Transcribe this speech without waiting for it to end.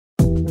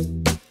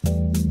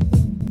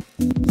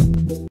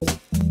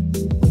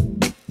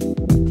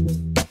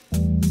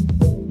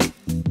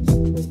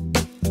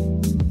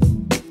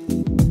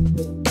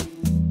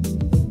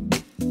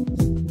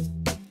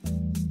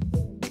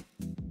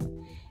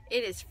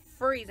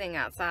freezing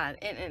outside,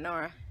 isn't it,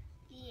 Nora?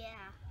 Yeah.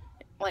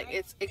 Like,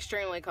 it's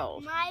extremely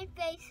cold. My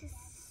face is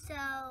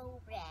so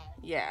red.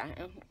 Yeah.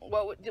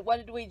 What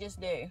did we just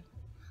do?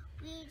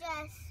 We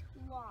just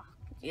walked.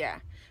 Yeah.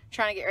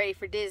 Trying to get ready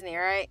for Disney,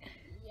 right?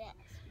 Yes,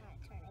 my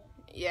turn.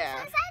 Yeah.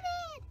 So excited!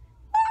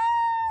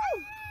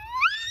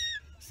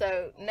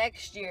 So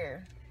next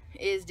year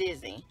is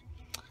Disney.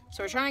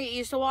 So we're trying to get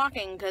used to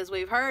walking because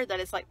we've heard that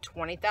it's like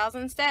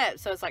 20,000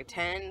 steps. So it's like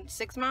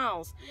 6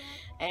 miles.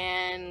 Yeah.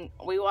 And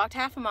we walked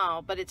half a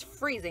mile, but it's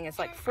freezing. It's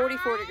like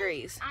 44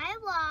 degrees. I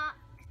walked.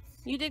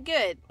 You did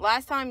good. The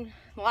last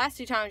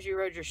 2 times you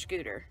rode your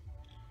scooter.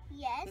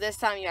 Yes. This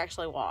time you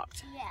actually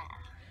walked. Yeah.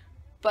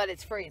 But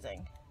it's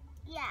freezing.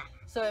 Yeah.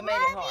 So it made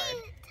it hard.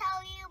 Let me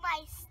tell you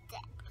my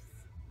steps.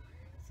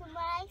 So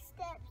my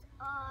steps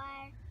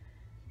are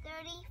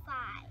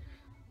 35.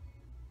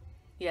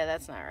 Yeah,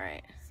 that's not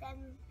right.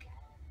 7.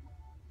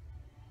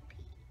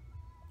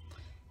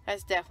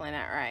 That's definitely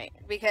not right.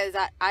 Because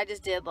I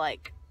just did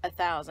like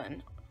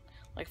 1,000.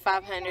 Like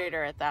 500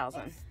 or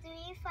 1,000. It's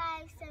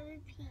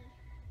 357p.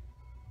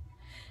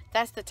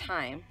 That's the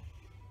time.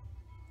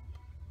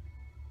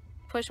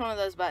 Push one of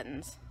those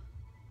buttons.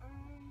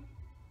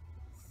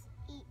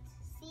 Seat.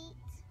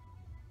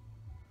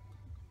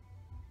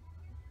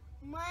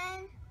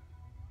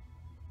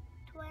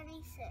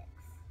 126.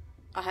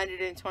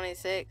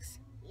 126?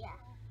 Yeah.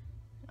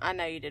 I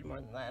know you did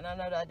more than that. And I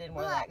know that I did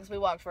more than that because we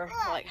walked for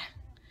like,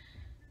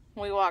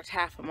 we walked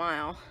half a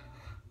mile.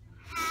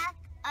 Half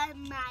a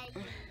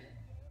mile.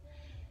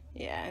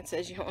 Yeah, it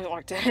says you only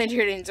walked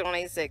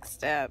 126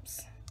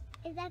 steps.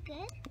 Is that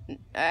good?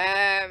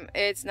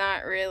 It's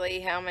not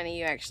really how many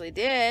you actually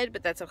did,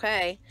 but that's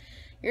okay.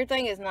 Your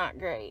thing is not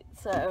great,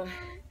 so.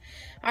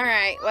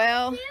 Alright,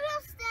 well. 0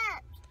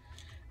 steps.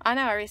 I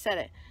know, I reset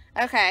it.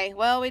 Okay,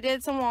 well, we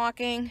did some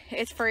walking.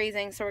 It's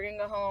freezing, so we're going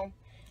to go home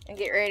and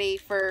get ready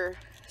for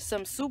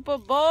some Super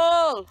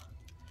Bowl.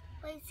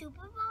 Wait,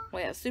 Super Bowl?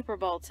 We have Super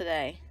Bowl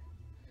today.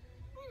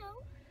 I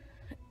know.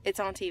 It's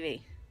on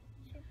TV.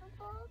 Super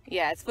Bowl?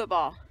 Yeah, it's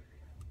football.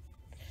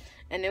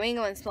 And New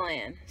England's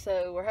playing.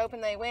 So we're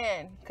hoping they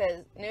win.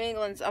 Because New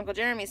England's Uncle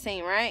Jeremy's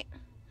team, right?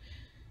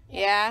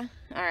 Yeah?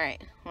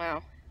 Alright.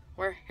 Well,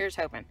 here's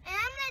hoping. And I'm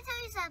going to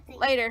tell you something.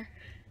 Later.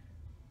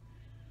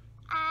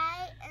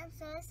 I am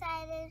so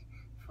excited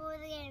for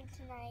the game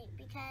tonight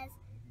because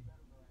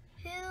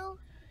who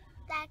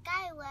that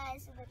guy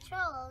was in the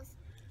Trolls,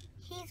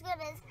 he's going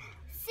to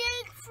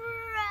sing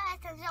for us.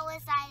 I'm so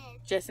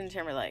excited. Justin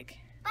Timberlake.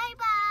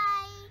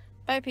 Bye-bye.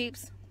 Bye,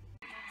 peeps.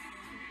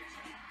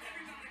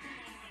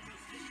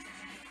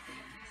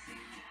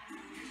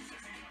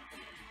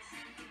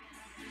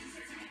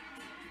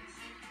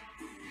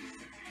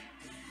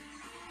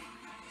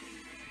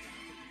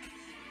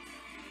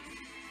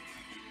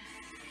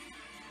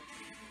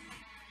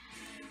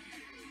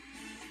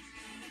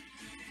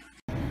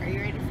 Are you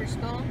ready for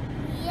school?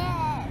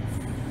 Yes.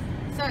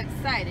 So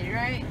excited,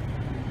 right?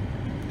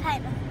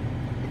 Kind of.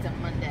 It's a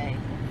Monday.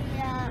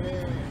 Yeah.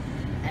 Ugh.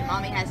 And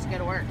Mommy has to go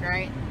to work,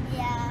 right?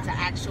 Yeah. It's an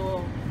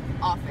actual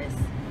office.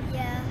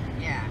 Yeah.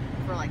 Yeah,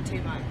 for like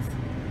 2 months.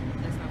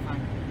 That's no fun.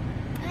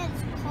 And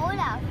it's cold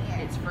out here.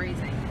 It's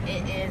freezing.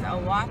 It is a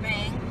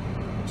whopping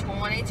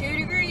 22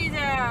 degrees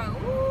out.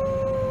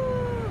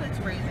 Woo! It's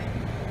freezing.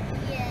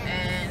 Yeah.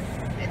 And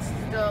it's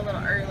still a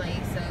little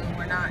early, so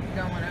we're not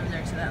going over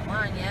there to that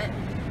line yet.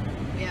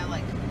 We have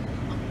like a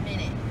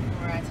minute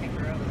before I take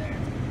her over there.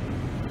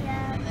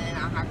 Yeah. And then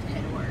I'll have to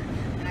head to work.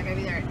 And I gotta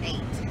be there at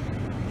 8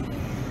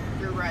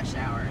 through rush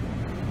hour.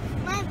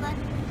 My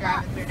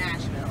Driving through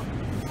Nashville.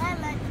 My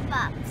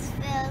lunchbox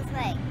feels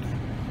like.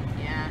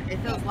 Yeah, it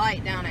feels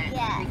light, don't it?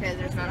 Yeah, Because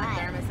there's not a light.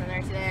 thermos in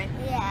there today.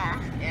 Yeah.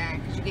 Yeah,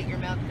 because you get your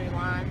milk through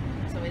line,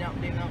 so we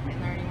don't do milk in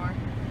there anymore.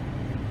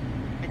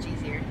 Much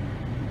easier.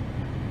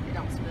 It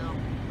don't spill.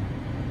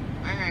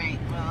 Alright,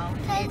 well,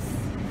 it's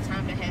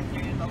time to head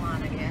through the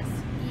line, I guess.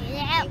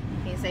 Yep.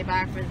 Can you say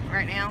bye for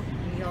right now?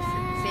 You'll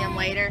see him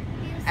later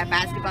at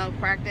basketball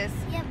practice?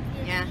 Yep.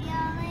 Yeah. See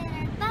y'all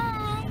later.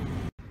 Bye.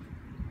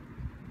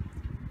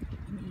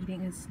 I'm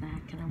eating a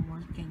snack and I'm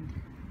working.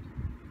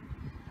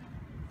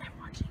 I'm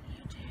watching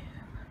YouTube.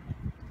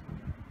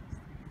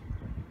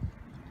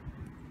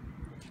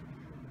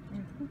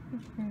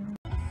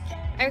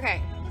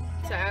 Okay,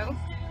 so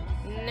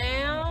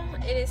now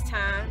it is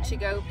time to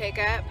go pick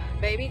up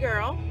baby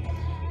girl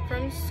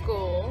from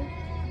school.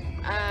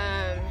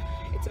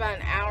 It's about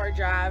an hour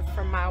drive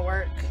from my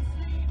work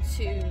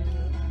to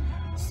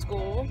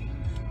school,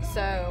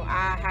 so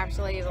I have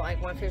to leave at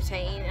like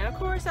 1:15, and of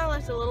course I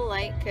left a little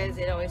late because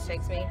it always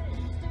takes me a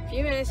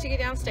few minutes to get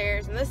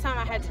downstairs, and this time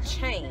I had to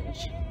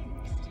change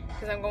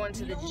because I'm going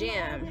to the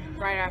gym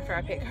right after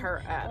I pick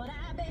her up,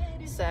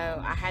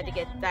 so I had to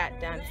get that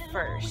done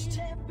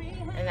first,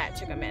 and that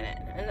took a minute.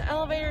 And the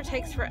elevator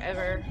takes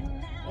forever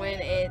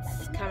when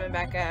it's coming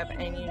back up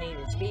and you need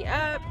it to be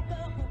up.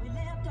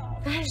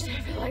 I just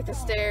didn't feel like the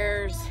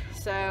stairs,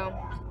 so,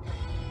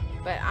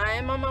 but I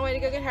am on my way to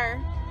go get her.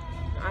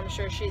 I'm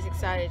sure she's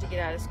excited to get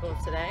out of school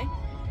today.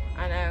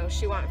 I know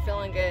she wasn't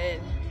feeling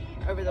good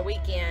over the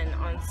weekend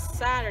on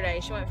Saturday.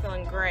 She wasn't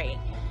feeling great,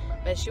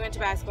 but she went to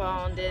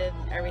basketball and did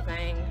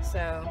everything,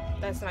 so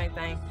that's the main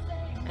thing.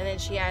 And then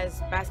she has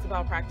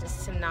basketball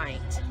practice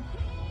tonight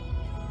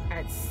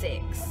at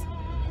 6.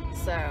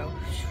 So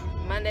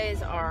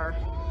Mondays are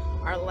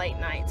our late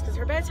nights because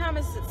her bedtime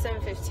is at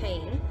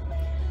 7:15.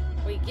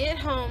 We get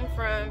home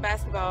from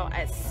basketball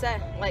at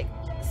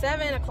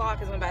 7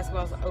 o'clock is when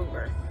basketball's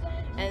over,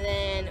 and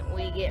then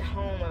we get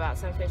home about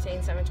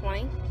 7:15,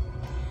 7:20.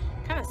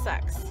 Kind of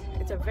sucks.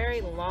 It's a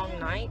very long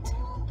night,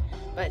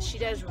 but she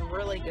does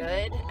really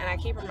good, and I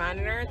keep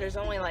reminding her there's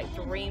only like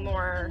 3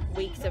 more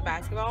weeks of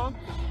basketball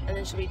and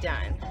then she'll be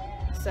done.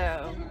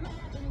 So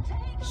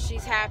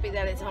she's happy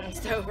that it's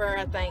almost over,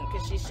 I think,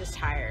 because she's just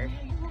tired.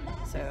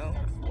 So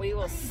we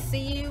will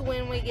see you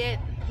when we get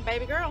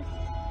baby girl.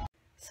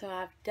 So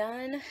I've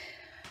done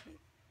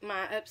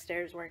my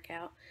upstairs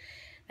workout.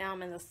 Now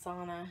I'm in the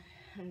sauna.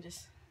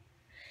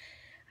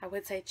 I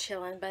would say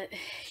chilling, but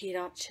you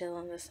don't chill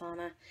in the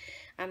sauna.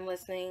 I'm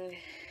listening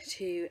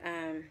to,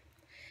 I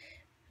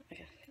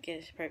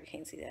guess you probably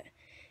can't see that.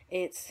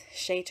 It's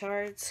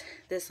Shaytards,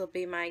 This Will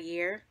Be My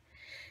Year,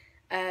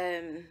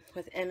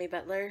 with Emmy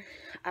Butler.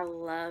 I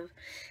love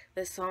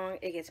this song.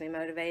 It gets me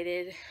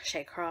motivated.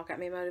 Shay Carl got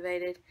me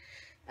motivated.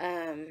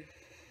 I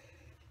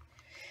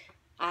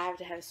have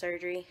to have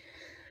surgery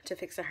to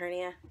fix a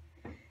hernia,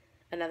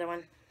 another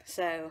one.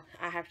 So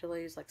I have to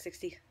lose like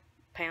 60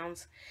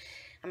 pounds.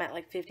 I'm at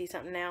like 50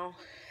 something now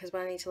is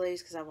what I need to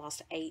lose because I've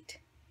lost 8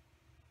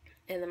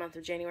 in the month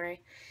of January.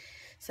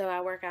 So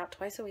I work out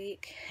twice a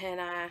week, and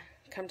I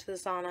come to the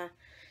sauna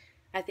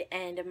at the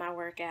end of my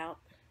workout.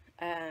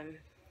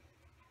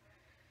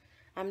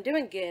 I'm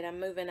doing good. I'm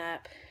moving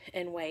up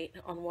in weight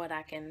on what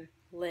I can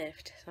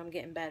lift, so I'm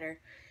getting better.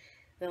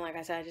 Then, like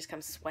I said, I just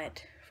come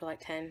sweat for like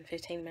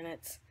 10-15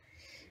 minutes.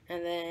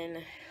 And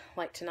then,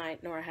 like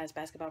tonight, Nora has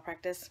basketball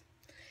practice.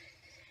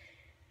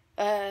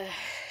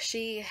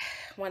 She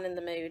wasn't in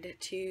the mood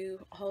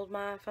to hold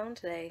my phone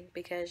today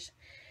because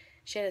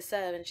she had a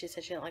sub and she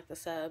said she didn't like the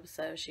sub,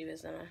 so she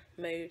was in a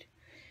mood.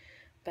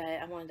 But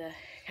I wanted to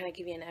kind of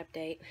give you an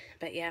update.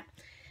 But yeah,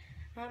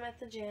 I'm at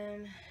the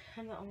gym.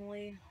 I'm the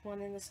only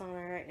one in the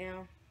sauna right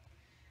now,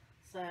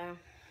 so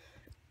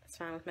it's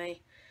fine with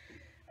me.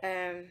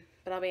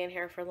 But I'll be in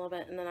here for a little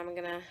bit, and then I'm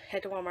gonna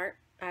head to Walmart.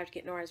 I have to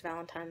get Nora's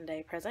Valentine's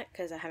Day present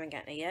because I haven't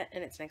gotten it yet,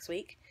 and it's next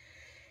week.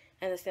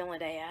 And it's the only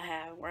day I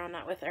have where I'm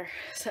not with her,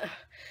 so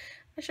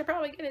I should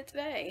probably get it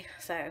today.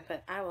 So,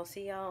 but I will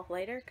see y'all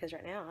later because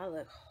right now I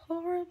look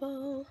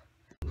horrible.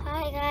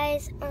 Hi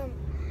guys,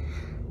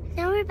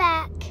 now we're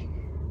back,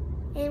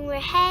 and we're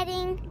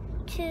heading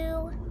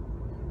to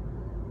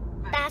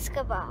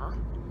basketball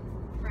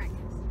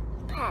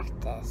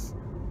practice.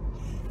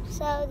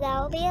 So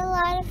that'll be a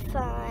lot of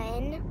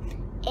fun,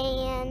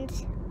 and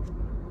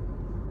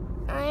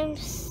I'm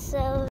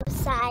so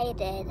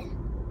excited.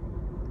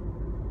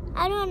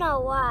 I don't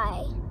know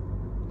why,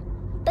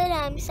 but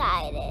I'm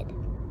excited.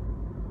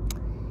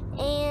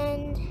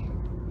 And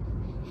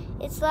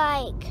it's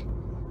like,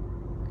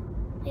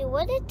 wait,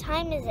 what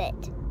time is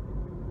it?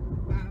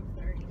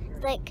 5:33.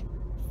 It's like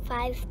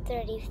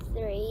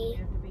 5:33.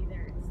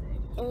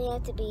 And we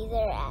have to be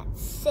there at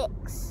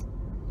 6.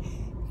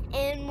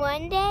 And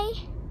one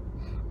day,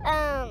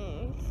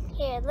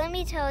 here, let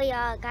me tell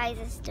y'all guys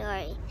a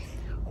story.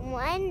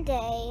 One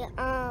day,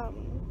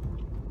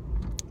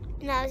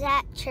 when I was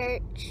at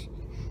church,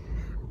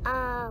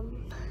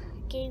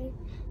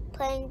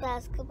 playing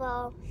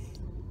basketball,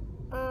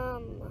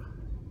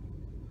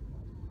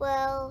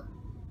 well,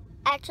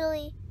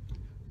 actually,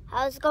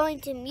 I was going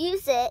to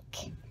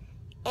music,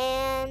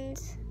 and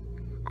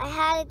I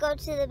had to go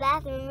to the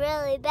bathroom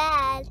really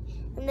bad,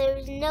 and there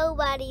was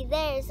nobody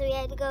there, so we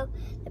had to go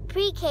the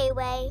pre-K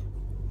way.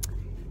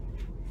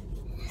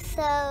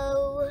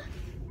 So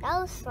that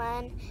was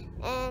fun,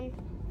 and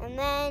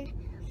then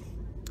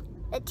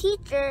the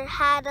teacher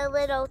had a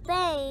little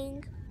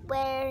thing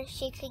where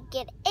she could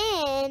get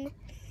in,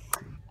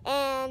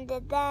 and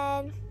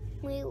then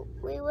we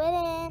went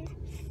in.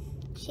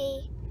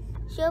 She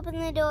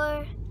opened the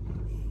door,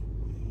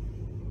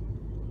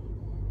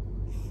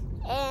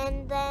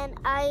 and then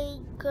I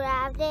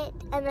grabbed it,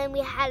 and then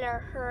we had to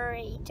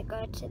hurry to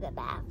go to the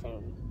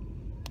bathroom.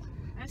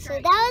 That's so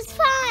right. That was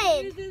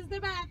fun. This is the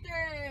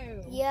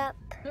bathroom. Yep.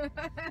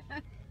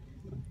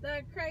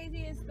 The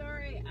craziest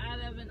story out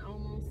of an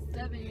almost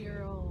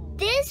 7-year-old.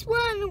 This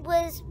one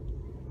was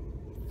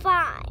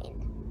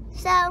fine.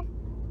 So,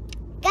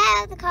 got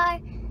out of the car.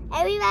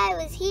 Everybody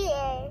was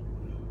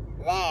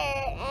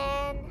there,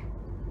 and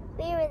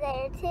we were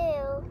there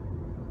too.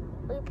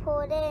 We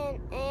pulled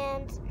in,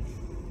 and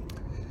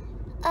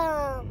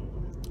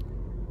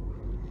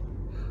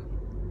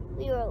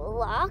we were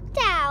locked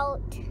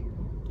out,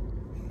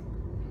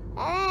 and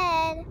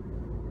then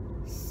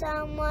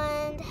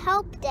someone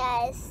helped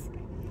us,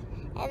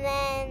 and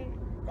then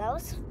that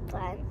was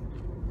fun.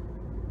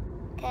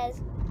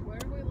 Cause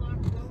what were we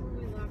locked out of?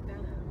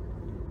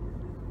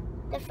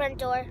 the front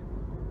door.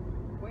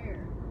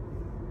 Where?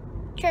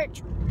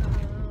 Church. Oh,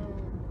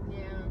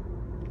 yeah.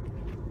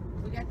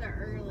 We got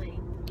there early,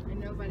 and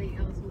nobody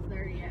else was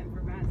there yet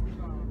for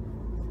basketball.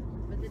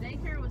 But the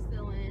daycare was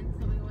still in,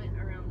 so we went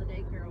around the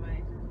daycare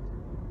way.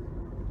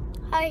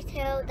 I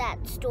told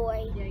that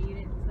story. Yeah, you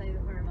didn't say the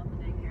part about the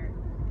daycare.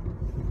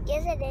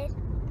 Yes, I did.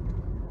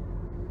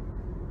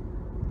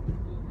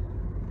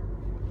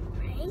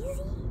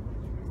 Crazy?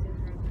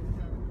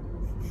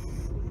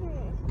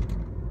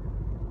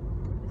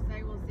 Just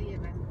say we'll see you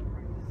at basketball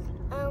practice.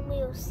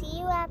 We'll see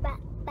you at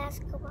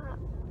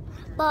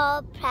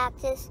basketball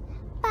practice.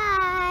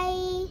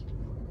 Bye.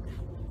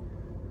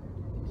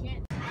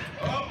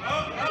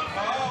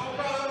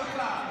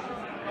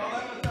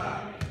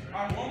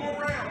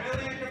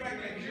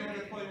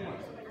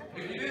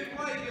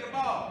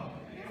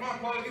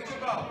 Get your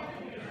ball.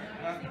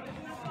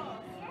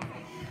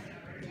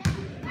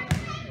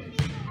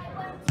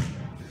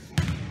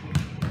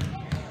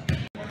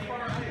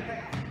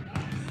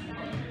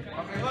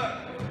 Okay, look,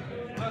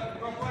 we're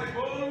gonna play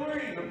bull and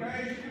ring, okay?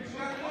 You can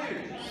shut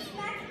loose.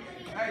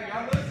 Hey,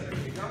 y'all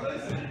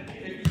listen.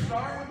 If you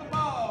start with the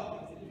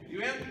ball, you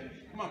in?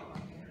 Come on.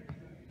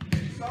 If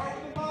you start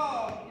with the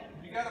ball,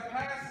 you gotta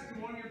pass it to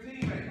one of your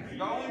teammates.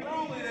 The only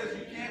rule is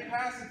you can't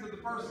pass it to the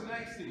person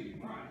next to you.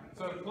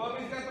 So if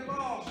Chloe's got the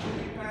ball, she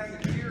can pass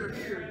it here or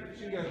here.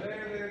 She can go there.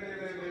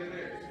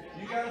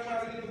 You gotta try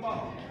to get the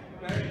ball,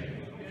 okay?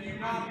 If you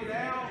knock it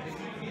out, if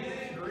you get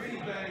it or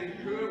anything,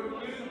 whoever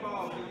loses the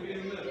ball is gonna be in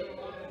the middle,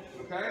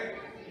 okay?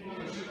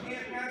 But she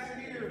can't pass it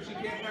here, she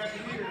can't pass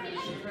it here,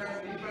 she can pass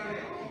it to anybody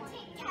else,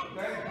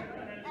 okay?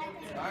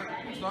 All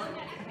right, start. All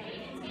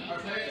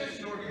right, take this,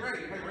 Nora, get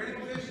ready. Hey, ready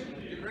position,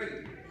 get ready.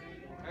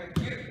 Okay,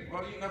 get it.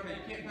 Well, you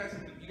can't pass it,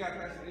 you gotta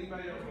pass it to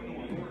anybody else but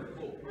Nora. Nora is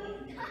full.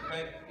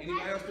 Okay,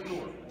 anybody else but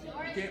Nora.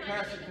 You can't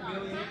pass it to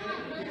Millie, you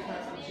can't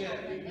pass it to Jet,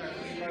 you can pass it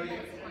to anybody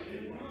else.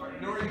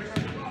 Nora, you're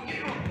trying to get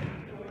it.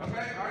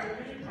 Okay, all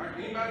right,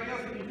 anybody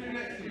else that can do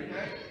next to you,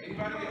 okay?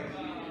 Anybody else?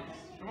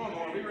 Come on,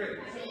 Nora, be ready.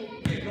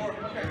 Get Nora,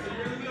 okay, so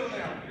you're in the middle now,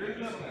 okay?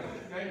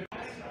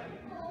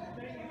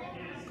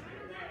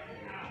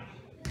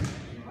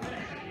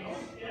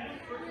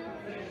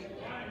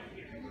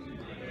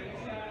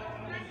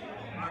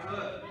 Alright,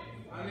 look,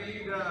 I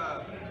need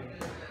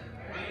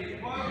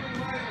plug and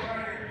play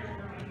right here.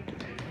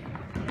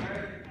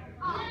 Okay?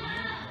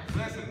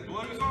 Listen,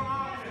 blues on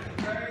offense,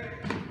 okay?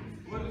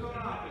 Blues on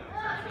offense.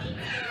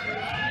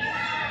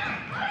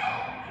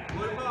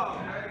 Blue ball,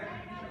 okay?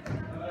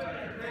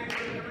 Everything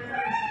from the rear,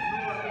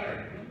 blue up there.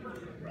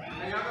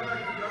 Hey, y'all go back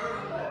to the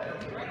ball.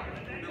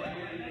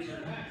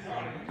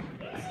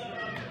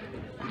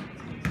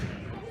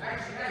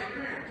 Actually, hey,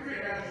 come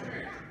here, guys, come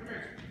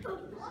here.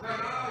 No.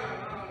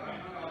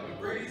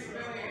 Breeze,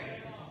 Millie.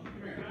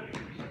 Come here.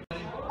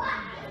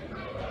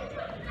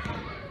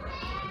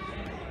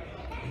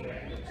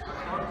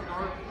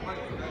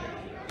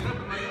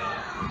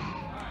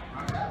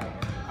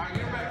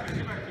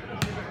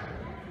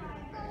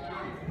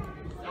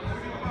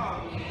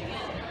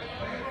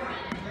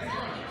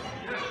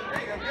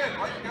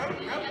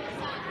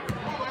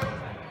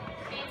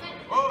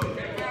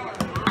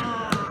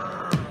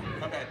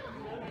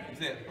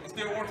 Let's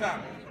do it one more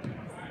time.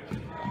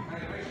 Hey,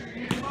 make sure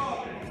you get the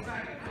ball. Good.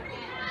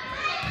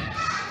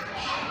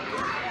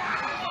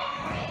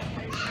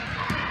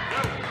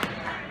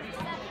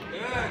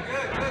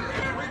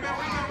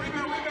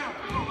 Rebound.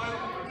 Come on, Lou.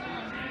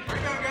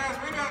 Rebound, guys.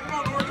 Rebound. Come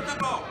on, Nora. Get that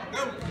ball.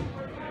 Go.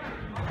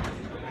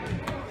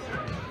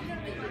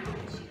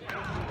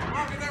 Come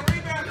on, get that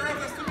rebound, girls.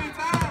 That's too many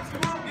times.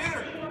 Come on, get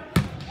her.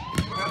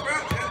 That's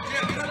right.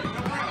 Jet, get up.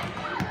 Come around.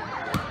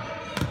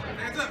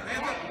 Hands up.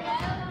 Okay.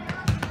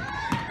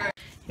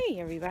 Hey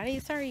everybody,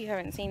 sorry you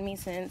haven't seen me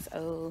since,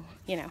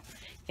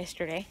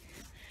 yesterday.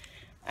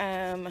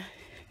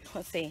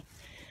 Let's see.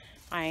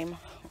 I'm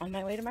on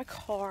my way to my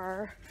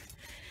car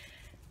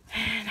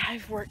and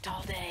I've worked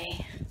all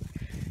day.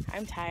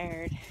 I'm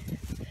tired.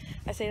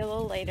 I stayed a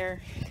little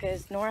later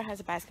because Nora has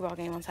a basketball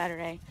game on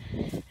Saturday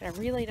and I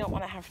really don't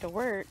want to have to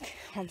work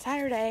on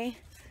Saturday,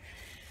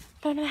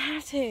 but I'm gonna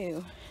have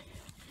to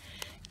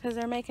because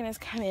they're making us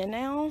come in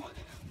now.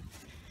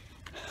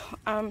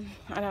 I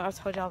know I've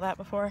told y'all that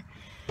before,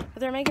 but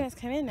they're making us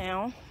come in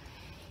now,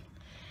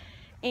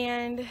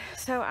 and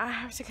so I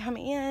have to come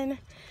in,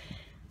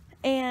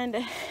 and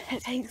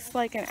it takes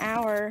like an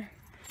hour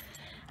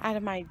out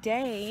of my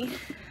day.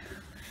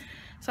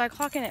 So I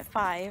clock in at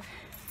 5,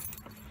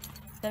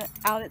 then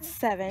out at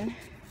 7,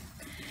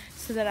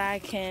 so that I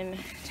can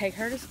take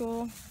her to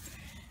school,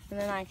 and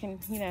then I can,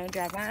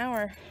 drive my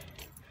hour.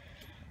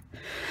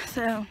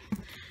 So,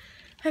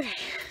 okay,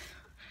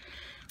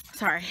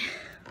 sorry.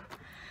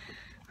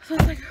 So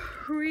it's like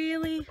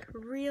really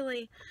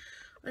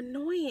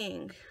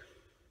annoying.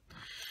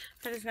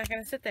 But it's not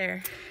gonna sit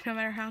there no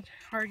matter how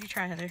hard you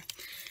try, Heather.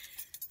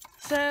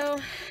 So,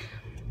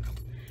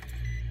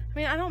 I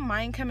mean, I don't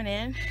mind coming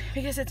in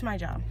because it's my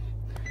job.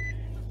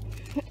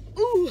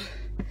 Ooh,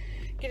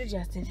 get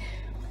adjusted.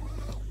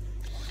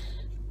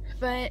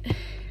 But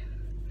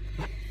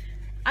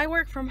I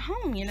work from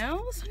home,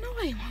 so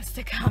nobody wants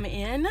to come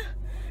in.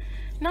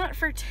 Not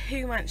for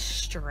 2 months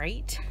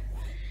straight.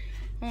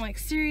 I'm like,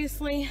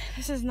 seriously,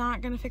 this is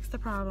not gonna fix the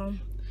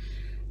problem.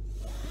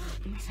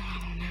 So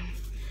I don't know.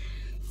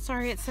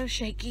 Sorry, it's so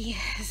shaky.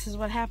 This is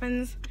what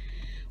happens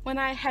when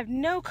I have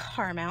no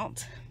car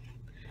mount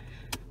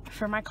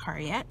for my car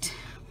yet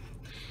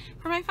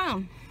for my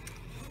phone.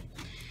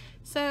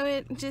 So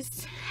it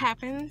just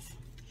happens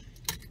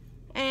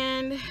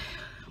and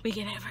we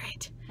get over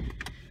it.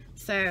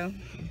 So,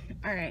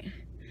 all right.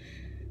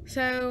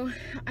 So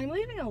I'm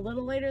leaving a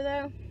little later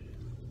though.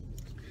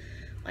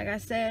 Like I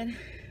said,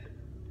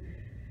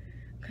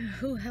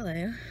 oh,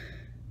 hello.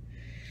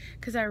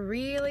 Because I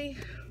really,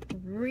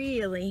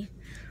 really,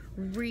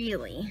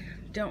 really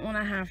don't want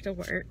to have to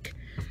work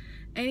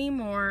any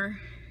more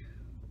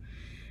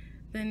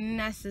than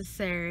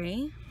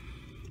necessary.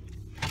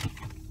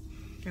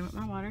 Drink up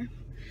my water.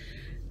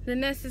 Than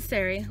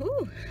necessary,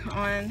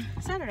 on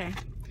Saturday.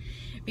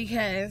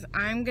 Because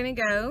I'm going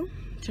to go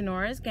to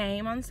Nora's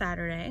game on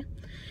Saturday.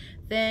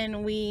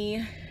 Then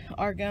we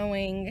are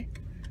going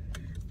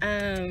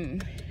to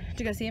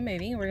go see a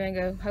movie. We're going to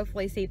go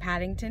hopefully see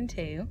Paddington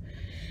 2.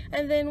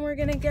 And then we're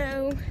gonna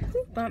go,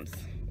 bumps,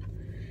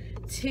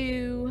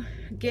 to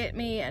get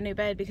me a new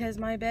bed because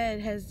my bed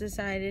has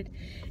decided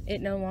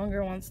it no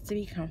longer wants to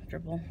be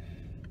comfortable.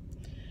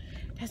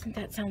 Doesn't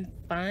that sound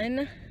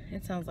fun?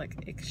 It sounds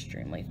like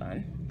extremely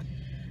fun.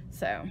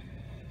 So,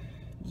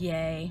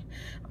 yay.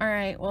 All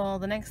right, well,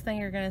 the next thing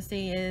you're gonna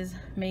see is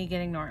me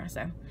getting Nora,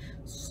 so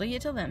see you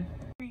till then.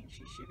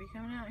 She should be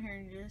coming out here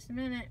in just a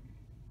minute.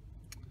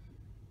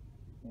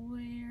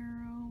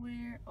 Where, oh,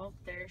 where? Oh,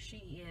 there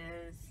she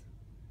is.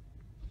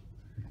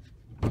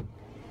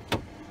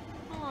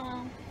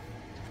 Mama,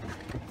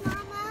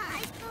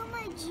 I spilled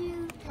my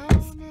juice.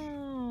 Oh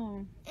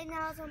no. And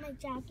now it's on my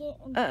jacket.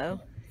 And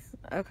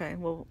Okay,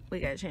 well, we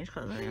gotta change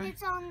clothes and anyway.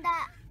 it's on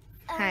that,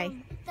 Hi.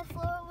 the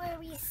floor where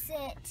we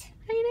sit.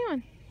 How you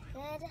doing?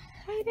 Good.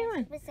 How you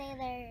doing? The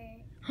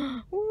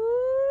sailor. Woo!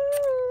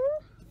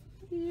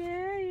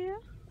 Yeah.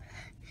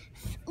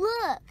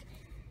 Look,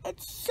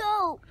 it's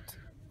soaked.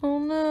 Oh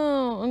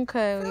no.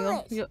 Okay.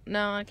 Feel it.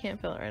 No, I can't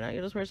feel it right now.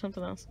 You just wear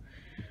something else.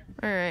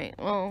 All right.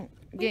 Well,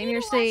 get in We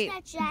your need to seat.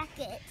 wash that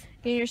jacket.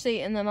 Get in your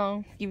seat, and then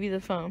I'll give you the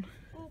phone.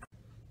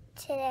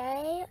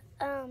 Today,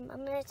 I'm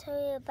gonna tell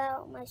you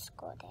about my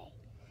school day.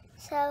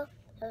 So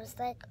it was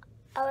like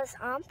I was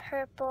on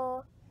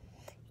purple,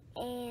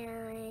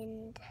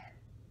 and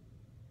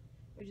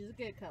Which is a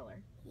good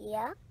color.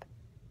 yep,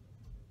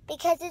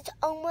 because it's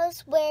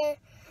almost where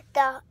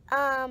the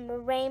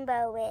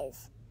rainbow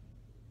is.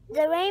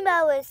 The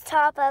rainbow is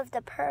top of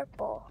the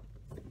purple.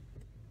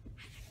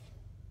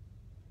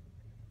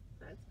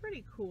 That's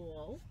pretty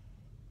cool.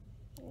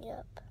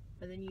 Yep.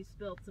 And then you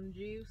spilled some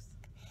juice.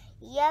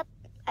 Yep.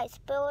 I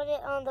spilled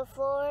it on the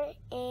floor,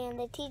 and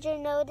the teacher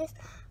noticed,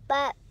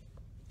 but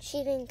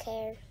she didn't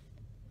care.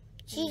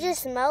 She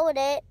just smelled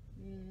it.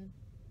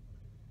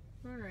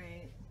 All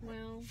right.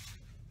 Well,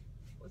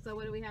 so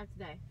what do we have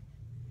today?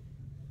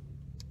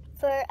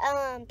 For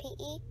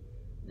PE.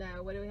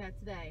 No, what do we have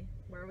today?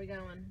 Where are we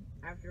going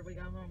after we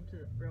go home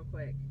to real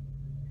quick?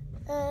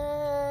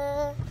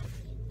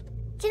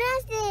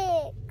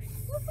 Gymnastics.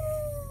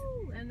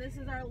 Woohoo! And this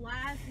is our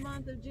last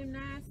month of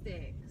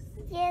gymnastics.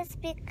 Yes,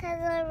 because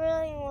I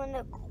really want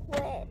to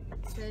quit.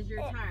 Because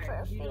you're for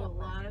tired. a You do a few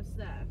lot of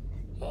stuff.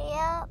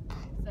 Yep.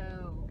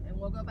 So, and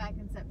we'll go back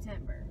in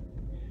September.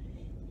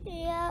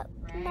 Yep.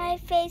 Right? My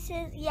face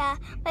is,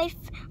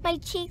 my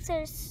cheeks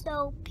are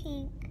so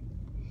pink.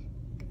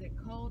 Is it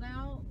cold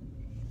out?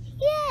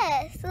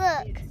 Yes,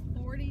 look. It's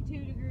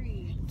 42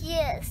 degrees.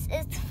 Yes,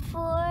 it's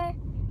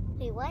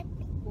wait, what?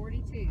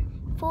 42.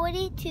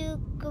 42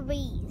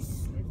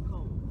 degrees. It's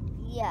cold.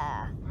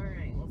 Yeah. All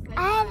right. Well, say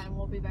bye and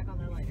we'll be back on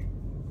there later.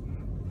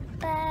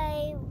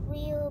 Bye.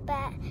 We'll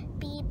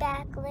be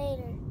back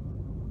later.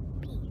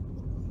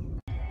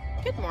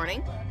 Good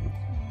morning.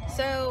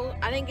 So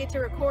I didn't get to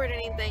record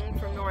anything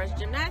from Nora's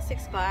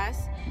gymnastics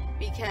class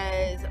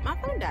because my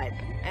phone died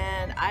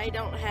and I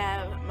don't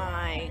have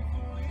my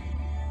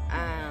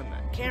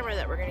camera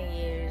that we're going to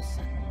use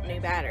new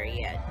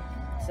battery yet.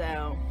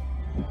 So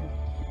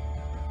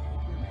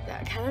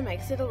that kind of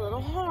makes it a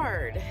little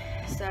hard.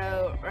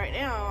 So right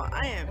now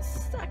I am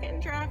stuck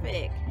in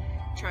traffic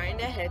trying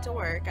to head to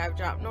work. I've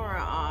dropped Nora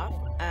off.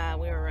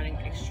 We were running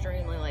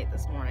extremely late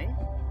this morning.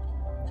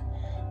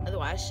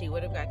 Otherwise, she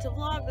would have got to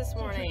vlog this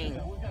morning.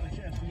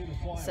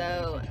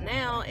 So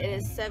now it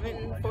is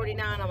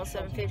 7:49, almost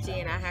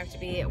 7:50, and I have to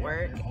be at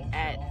work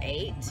at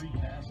 8,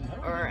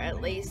 or at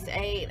least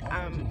 8.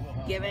 I'm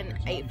given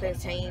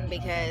 8:15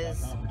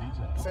 because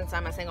since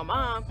I'm a single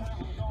mom,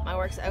 my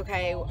work's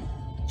okay.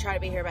 Try to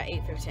be here about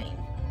 8:15.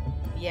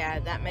 Yeah,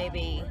 that may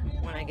be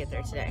when I get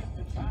there today.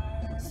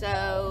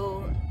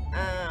 So,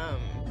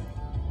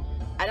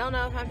 I don't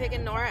know if I'm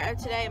picking Nora up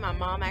today. My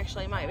mom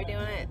actually might be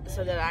doing it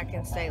so that I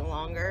can stay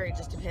longer. It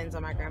just depends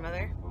on my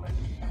grandmother,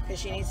 because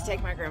she needs to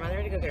take my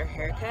grandmother to go get her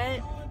hair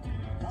cut.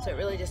 So it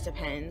really just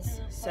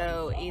depends.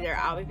 So either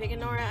I'll be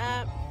picking Nora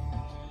up,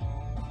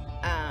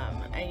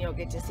 and you'll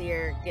get to see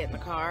her get in the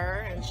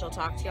car and she'll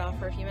talk to y'all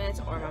for a few minutes,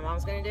 or my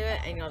mom's gonna do it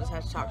and you'll just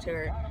have to talk to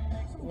her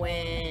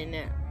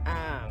when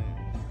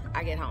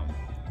I get home.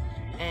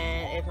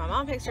 And if my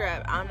mom picks her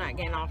up, I'm not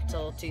getting off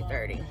till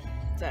 2:30.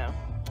 So,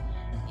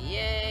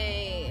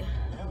 yay!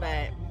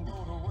 But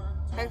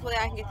hopefully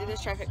I can get through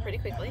this traffic pretty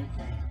quickly.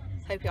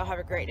 Hope y'all have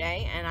a great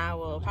day, and I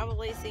will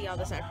probably see y'all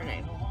this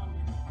afternoon.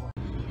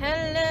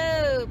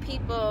 Hello,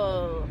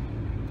 people!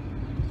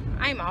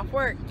 I'm off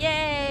work.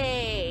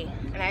 Yay!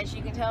 And as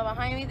you can tell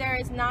behind me, there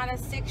is not a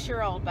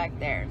 6-year-old back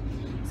there.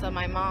 So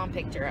my mom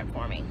picked her up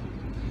for me.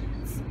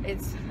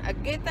 It's a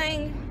good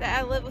thing that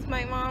I live with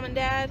my mom and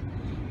dad,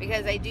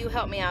 because they do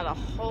help me out a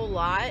whole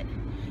lot,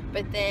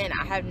 but then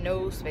I have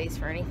no space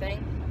for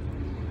anything,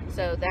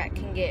 so that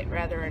can get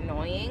rather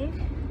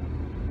annoying,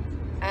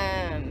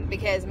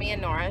 because me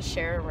and Nora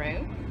share a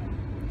room.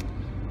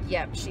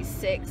 Yep, she's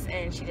 6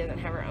 and she doesn't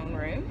have her own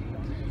room.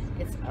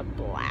 It's a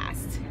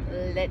blast,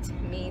 let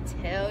me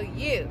tell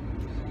you.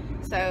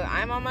 So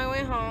I'm on my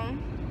way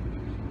home.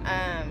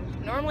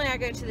 Normally I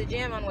go to the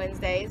gym on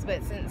Wednesdays,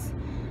 but since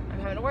I'm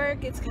having to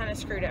work, it's kind of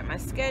screwed up my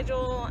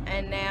schedule,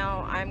 and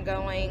now I'm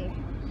going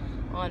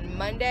on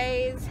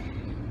Mondays,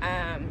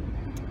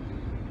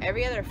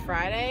 every other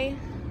Friday,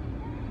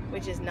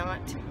 which is not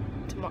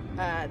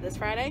this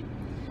Friday,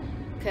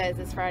 because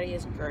this Friday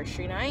is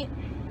grocery night.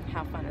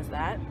 How fun is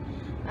that?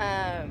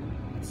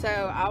 So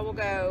I will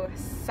go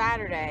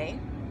Saturday,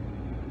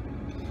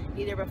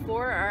 either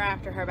before or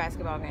after her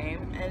basketball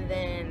game, and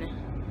then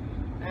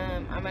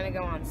I'm gonna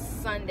go on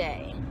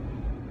Sunday,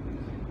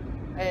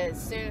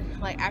 as soon,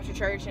 like after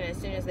church and as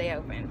soon as they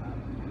open.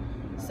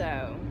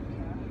 So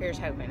here's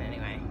hoping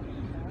anyway.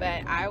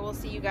 But I will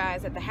see you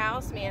guys at the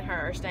house. Me and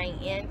her are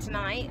staying in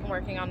tonight and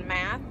working on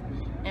math,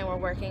 and we're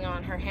working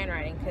on her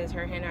handwriting, because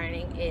her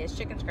handwriting is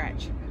chicken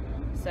scratch.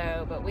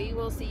 So, but we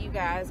will see you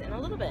guys in a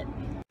little bit.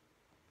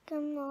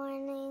 Good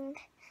morning.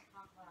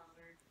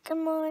 Good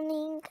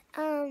morning.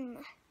 I'm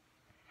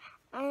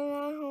at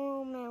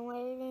home and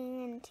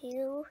waiting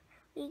until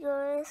we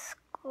go to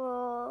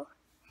school,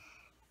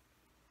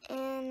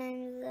 and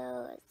I'm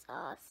so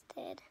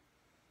exhausted.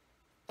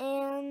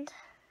 And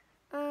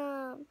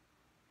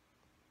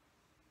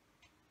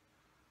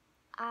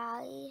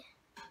I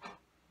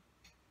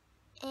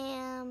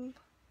am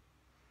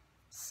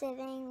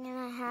sitting and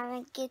I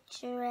haven't get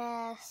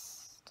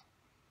dressed.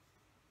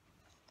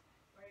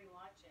 What are you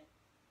watching?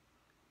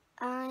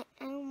 I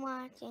am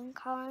watching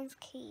Colin's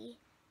Key.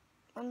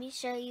 Let me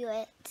show you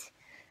it.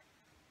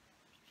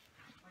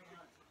 Right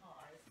now it's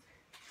paused.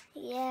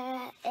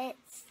 Yeah,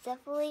 it's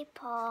definitely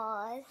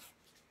paused.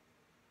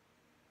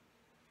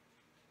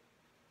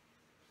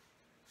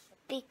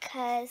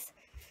 Because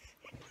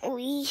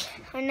we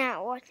are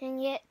not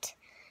watching it,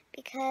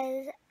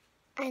 because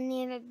I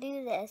need to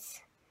do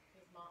this.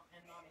 Mom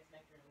is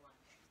making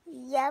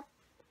lunch. Yep,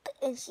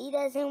 and she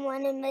doesn't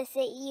want to miss it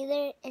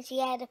either, and she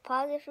had to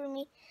pause it for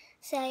me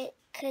so I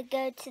could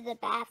go to the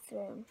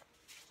bathroom.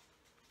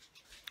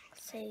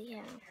 So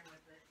yeah,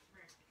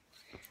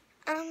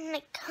 I'm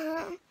gonna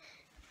come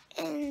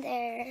in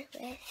there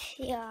with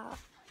y'all.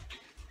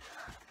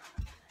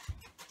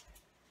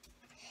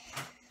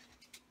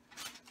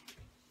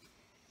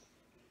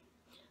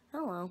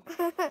 Hello.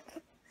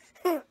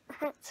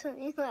 That's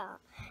my mom.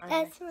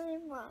 That's my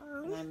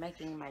mom. I'm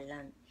making my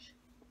lunch.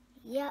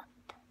 Yep.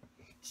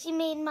 She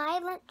made my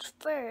lunch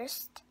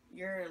first.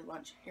 Your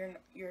lunch.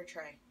 You're a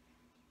tray.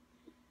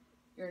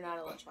 You're not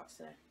a lunchbox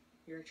today.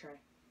 You're a tray.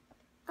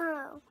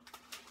 Oh.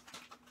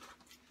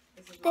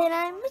 This is Then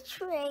not I'm a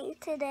tray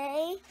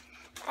today.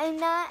 I'm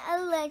not a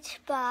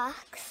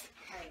lunchbox.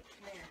 Hey,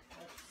 come here.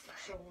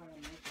 Let's show what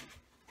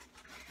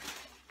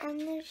I'm I'm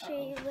making. gonna show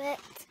you what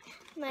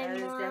my That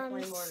is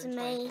definitely more mom's than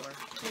 24.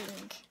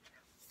 making.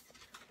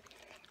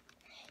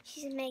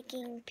 She's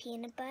making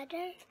peanut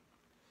butter.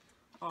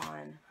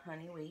 On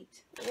honey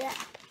wheat. Yeah.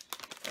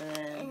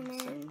 And then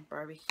some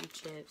barbecue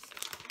chips.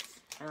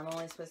 And I'm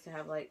only supposed to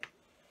have like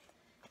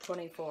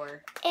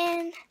 24.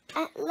 And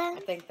I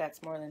think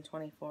that's more than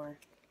 24.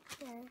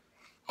 yeah.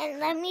 And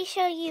let me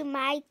show you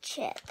my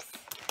chips.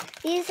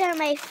 These are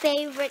my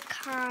favorite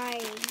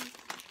kind.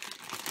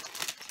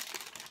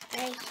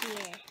 Right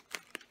here.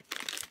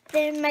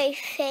 They're my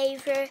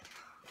favorite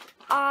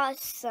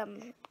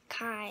awesome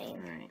kind.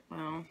 Alright,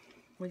 well,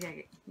 you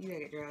gotta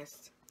get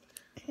dressed.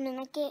 I'm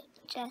gonna get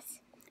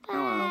dressed.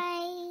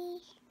 Bye.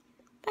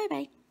 Hello.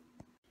 Bye-bye.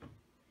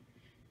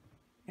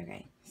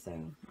 Okay, so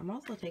I'm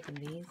also taking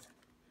these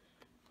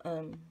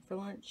for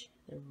lunch.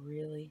 They're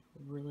really,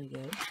 really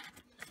good.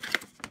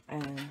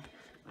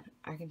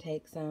 I can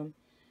take some.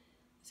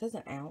 It says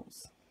an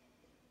ounce.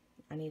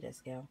 I need a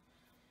scale.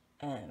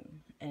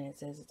 And it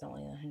says it's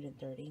only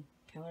 130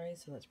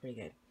 calories, so that's pretty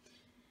good.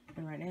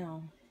 And right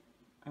now,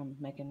 I'm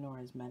making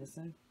Nora's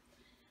medicine.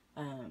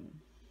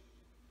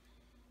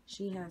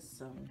 She has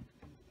some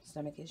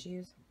stomach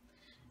issues,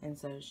 and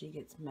so she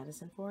gets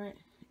medicine for it,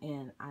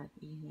 and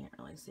you can't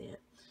really see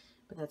it,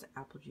 but that's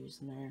apple juice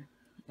in there.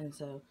 And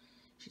so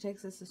she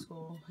takes this to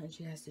school, and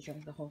she has to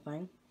drink the whole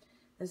thing.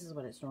 This is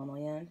what it's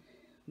normally in,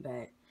 but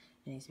it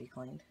needs to be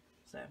cleaned.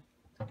 So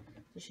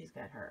she's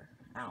got her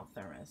out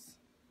thermos.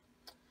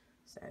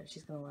 So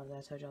she's gonna love that.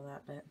 I told y'all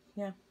that, but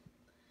yeah.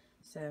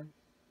 So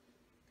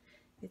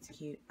it's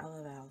cute. I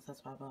love owls.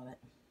 That's why I bought it.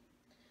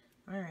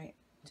 Alright,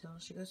 until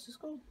she goes to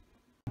school.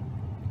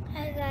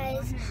 Hi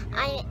guys,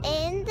 I'm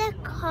in the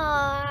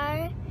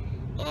car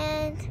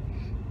and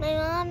my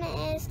mom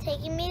is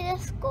taking me to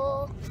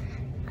school.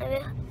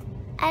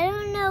 I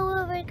don't know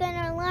what we're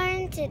gonna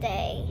learn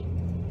today.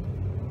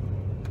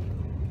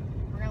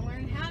 We're gonna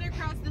learn how to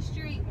cross the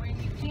street when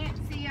you can't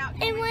see out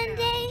your And one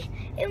day,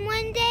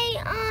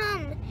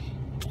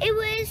 it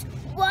was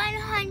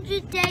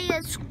 100 days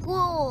of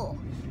school.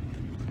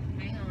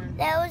 Hang on.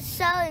 That was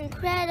so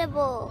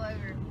incredible.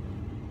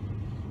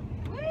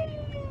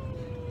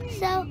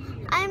 So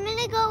I'm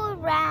gonna go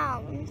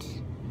around.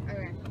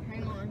 Okay,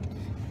 hang on.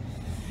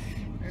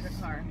 There's a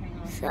car. Hang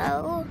on.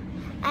 So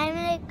I'm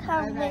gonna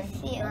come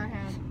with you. Go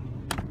ahead.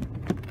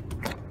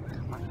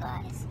 Come on,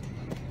 guys.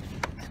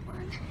 Come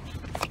on.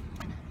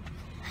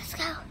 Let's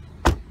go.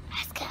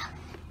 Let's go.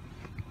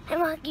 I'm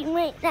walking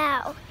right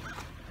now.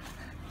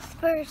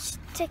 First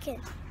chicken.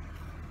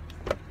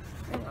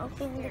 I'm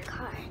opening the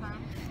car.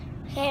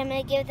 Okay, I'm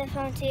gonna give the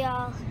phone to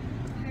y'all.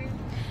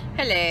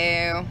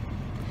 Hello.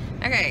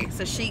 Okay,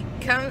 so she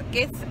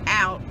gets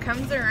out,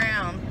 comes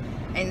around,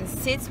 and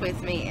sits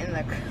with me in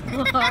the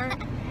car.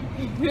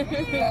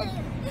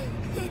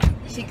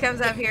 She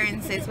comes up here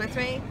and sits with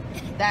me.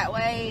 That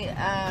way,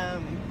 I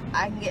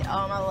can get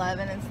all my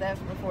loving and stuff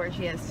before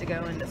she has to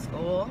go into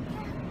school.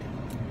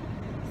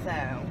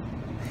 So,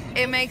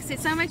 it makes it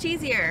so much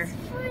easier.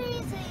 It's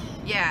freezing.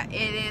 Yeah,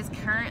 it is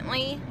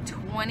currently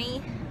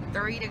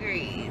 23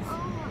 degrees.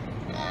 Oh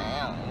my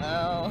I don't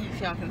know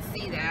if y'all can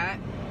see that.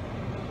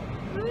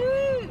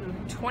 Woo!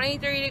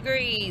 23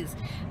 degrees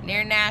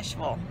near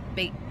Nashville,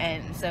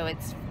 and so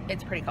it's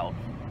pretty cold.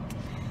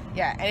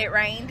 Yeah, and it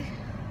rained,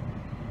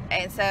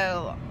 and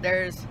so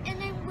there's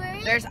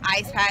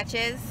ice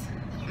patches.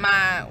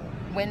 My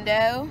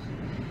window,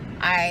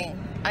 I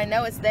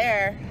know it's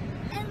there,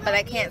 but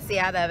I can't see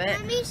out of it.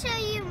 Let me show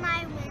you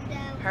my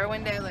window. Her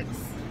window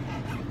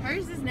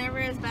hers is never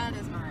as bad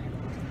as mine.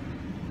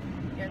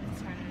 You have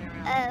to turn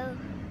it around.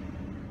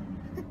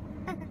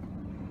 Oh.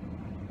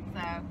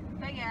 So,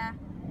 but yeah.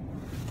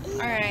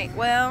 Alright,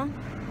 well,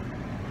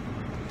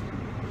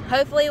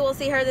 hopefully we'll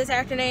see her this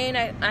afternoon.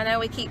 I know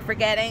we keep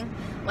forgetting.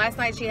 Last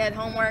night she had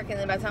homework, and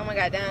then by the time we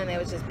got done, it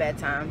was just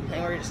bedtime,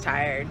 and we were just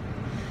tired.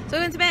 So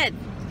we went to bed.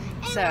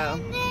 And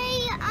one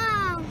day,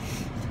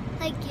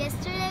 like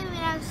yesterday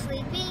when I was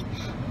sleeping,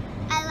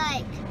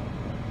 I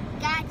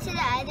got to the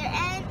other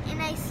end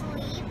and I slept.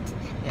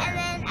 Yeah. And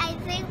then I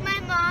think my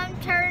mom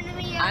turned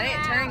me around. I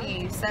didn't turn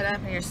you. You sat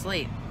up in your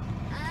sleep.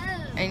 Oh.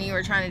 And you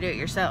were trying to do it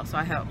yourself, so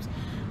I helped.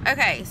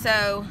 Okay,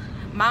 so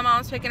my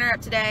mom's picking her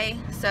up today.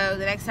 So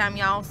the next time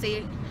y'all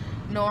see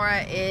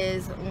Nora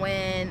is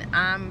when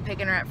I'm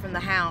picking her up from the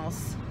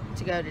house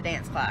to go to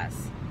dance class.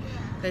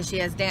 Because she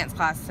has dance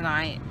class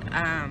tonight.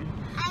 I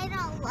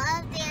don't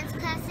love dance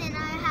class, and I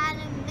had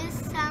to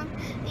miss some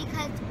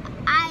because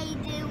I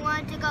didn't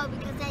want to go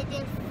because I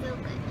didn't feel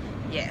good.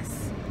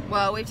 Yes.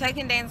 Well, we've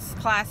taken dance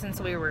class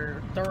since we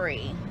were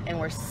 3, and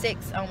we're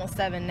 6, almost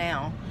 7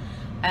 now.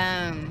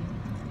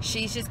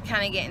 She's just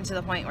kind of getting to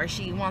the point where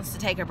she wants to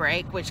take a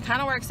break, which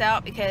kind of works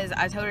out because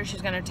I told her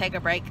she's going to take a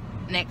break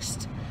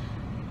next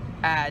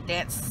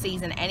dance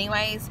season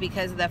anyways,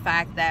 because of the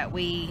fact that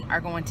we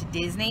are going to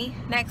Disney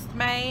next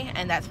May,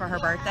 and that's for her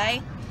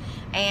birthday.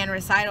 And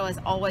recital is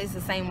always the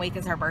same week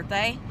as her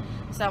birthday.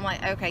 So I'm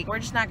like, okay, we're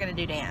just not going to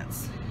do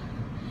dance.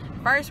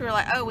 First we were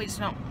like, oh, we just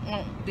won't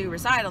do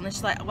recital. And then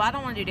she's like, well, I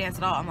don't want to do dance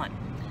at all. I'm like,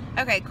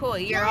 okay, cool, a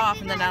year off,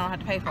 and then I don't have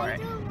to pay for it.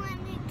 I don't want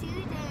to do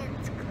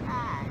dance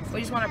class. We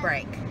just want a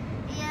break.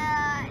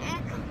 Yeah,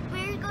 and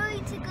we're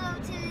going to go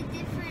to a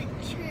different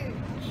church.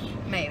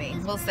 Maybe.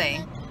 We'll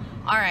see.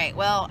 Alright,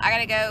 well, I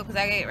gotta go because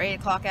I gotta get ready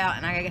to clock out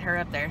and I gotta get her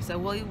up there. So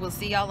we'll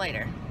see y'all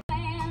later.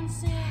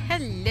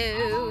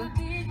 Hello.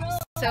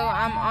 So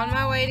I'm on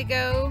my way to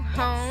go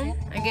home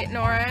and get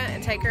Nora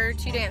and take her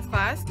to dance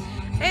class.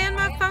 And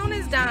my phone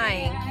is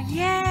dying.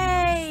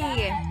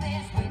 Yay!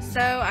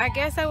 So I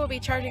guess I will be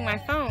charging my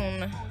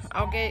phone.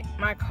 I'll get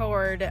my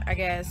cord, I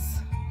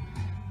guess,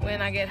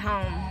 when I get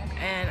home.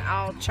 And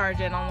I'll charge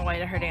it on the way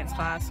to her dance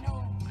class.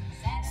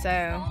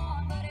 So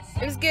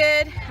it was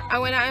good. I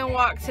went out and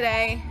walked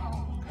today.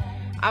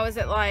 I was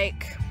at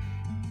like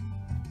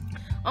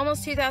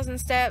almost 2,000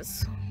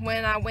 steps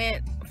when I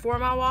went for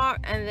my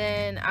walk, and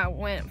then I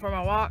went for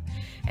my walk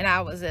and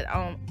I was at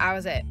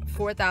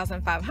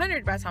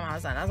 4,500 by the time I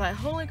was done. I was like,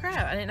 holy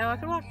crap, I didn't know I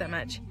could walk that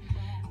much.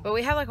 But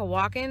we have like a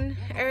walk-in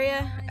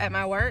area at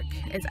my work.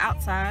 It's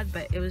outside,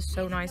 but it was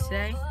so nice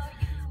today.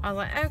 I was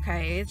like,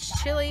 okay,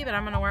 it's chilly, but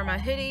I'm gonna wear my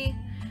hoodie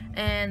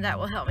and that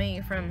will help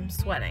me from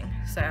sweating.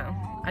 So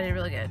I did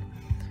really good.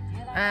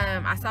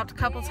 I stopped a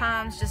couple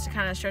times just to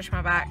kind of stretch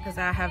my back because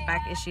I have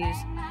back issues,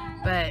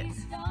 but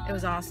it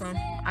was awesome.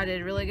 I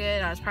did really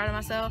good. I was proud of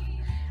myself,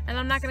 and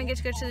I'm not going to get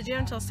to go to the gym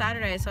until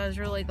Saturday, so I was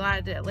really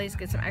glad to at least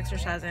get some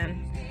exercise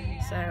in.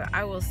 So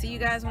I will see you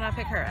guys when I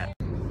pick her up.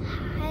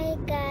 Hi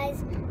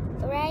guys,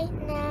 right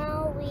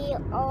now we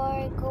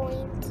are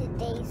going to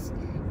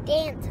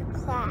dance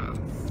class.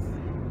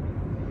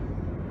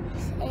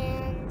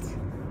 And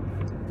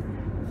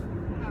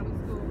How was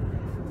school?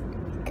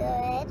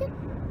 good.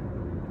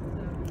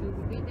 So, it was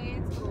a good day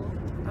at school.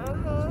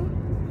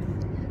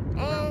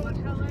 And What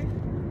color?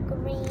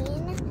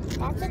 green.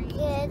 That's Green. a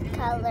good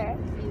color.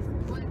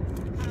 What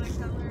kind of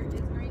color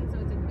is green? So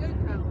it's a good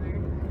color.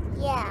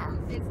 Yeah.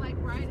 It's like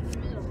right in the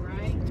middle,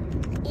 right?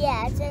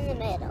 Yeah, it's in the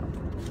middle.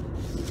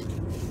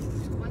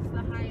 What's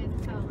the highest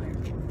color?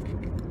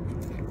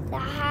 The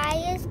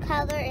highest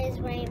color is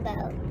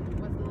rainbow.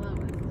 What's the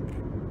lowest?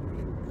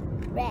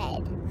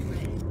 Red.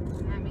 Red.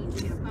 And that means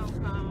you get a phone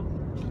call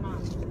from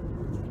mom.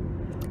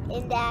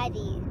 And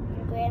daddy.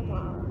 And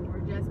grandma. Or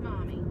just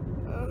mommy.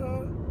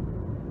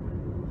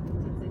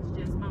 Since it's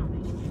just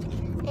mommy.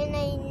 And I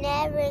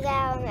never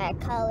got on that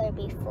color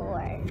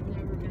before.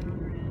 Never been on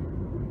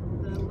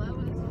red. The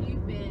lowest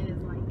you've been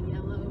is like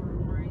yellow or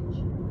orange.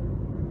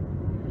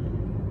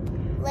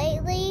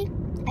 Lately,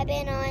 I've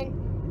been on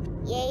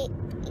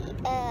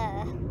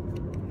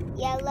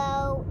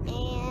yellow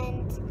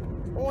and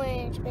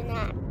orange, but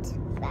not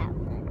that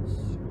much.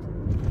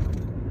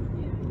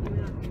 Yeah, you've been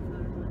on good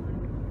colors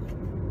lately.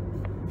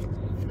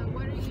 So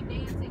what are you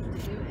dancing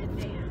to at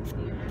dance? Do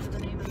you remember the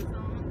name of the song?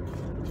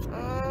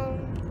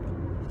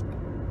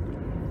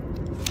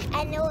 I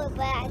know it,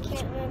 but I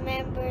can't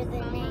remember the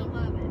Summer name.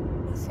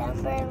 Lovin'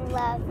 Summer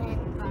Lovin'.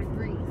 by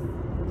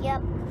Grease.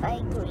 Yep, by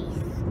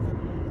Grease.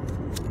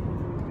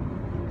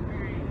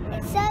 Alright.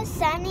 It's so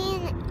sunny,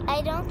 and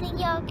I don't think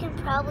y'all can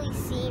probably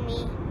see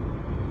me.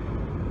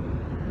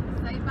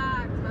 Say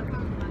bye, 'cause my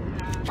phone's about to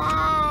die.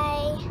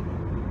 Bye.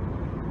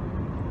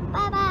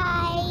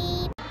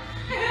 Bye-bye.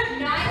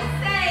 Nice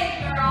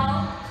save, girl.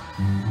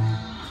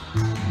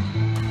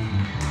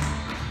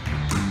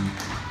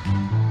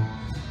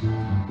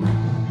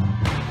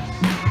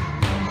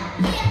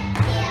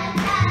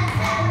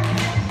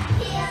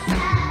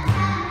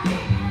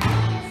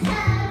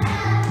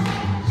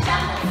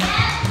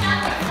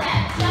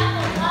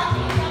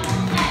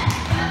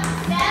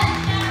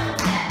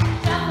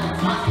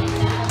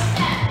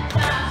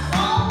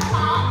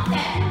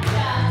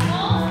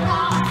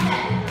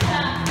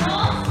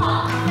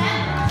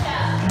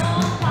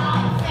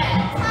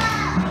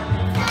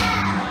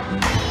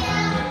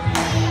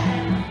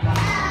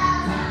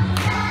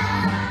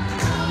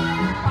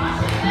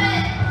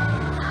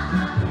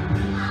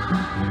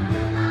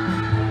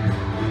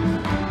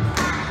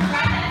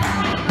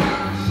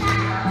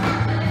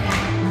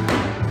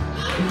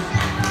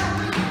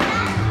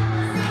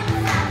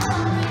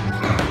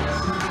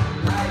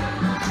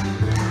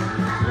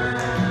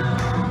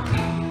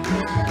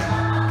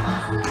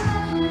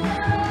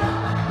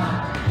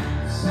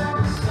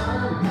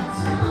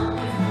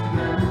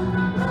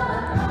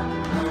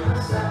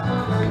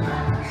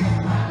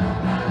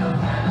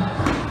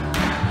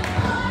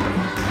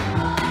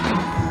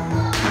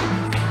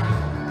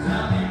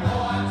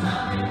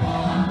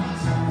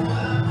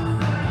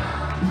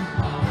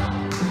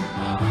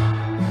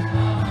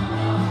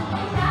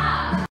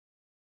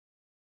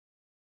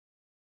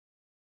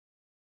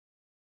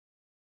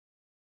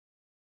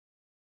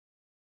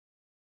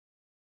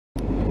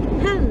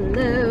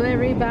 Hello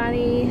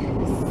everybody.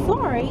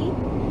 Sorry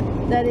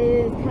that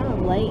it is kind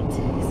of late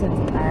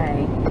since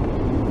I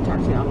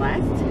talked to y'all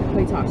last.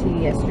 We talked to you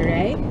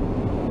yesterday.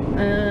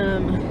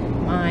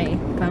 My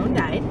phone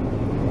died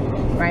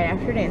right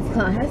after dance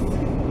class,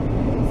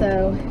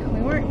 so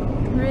we weren't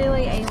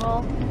really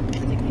able to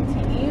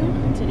continue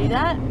to do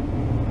that.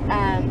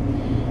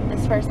 This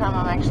is the first time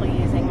I'm actually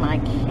using my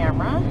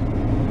camera.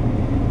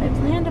 I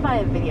plan to buy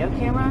a video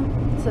camera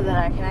so that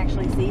I can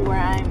actually see where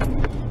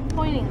I'm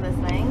pointing this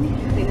thing,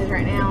 because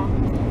right now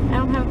I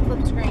don't have a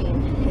flip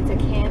screen. It's a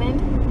Canon.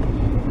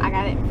 I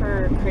got it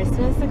for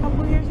Christmas a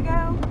couple years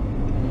ago.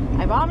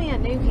 I bought me a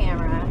new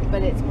camera,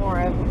 but it's more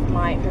of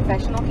my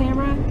professional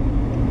camera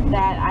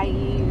that I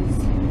use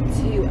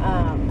to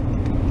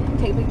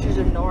take pictures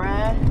of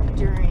Nora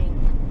during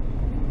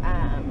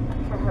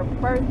for her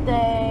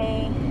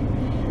birthday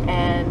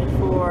and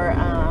for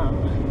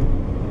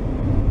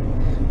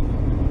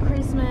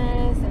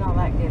Christmas and all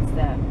that good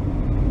stuff.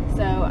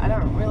 So I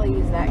don't really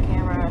use that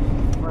camera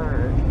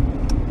for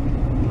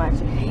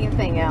much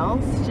anything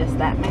else, just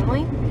that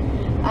mainly.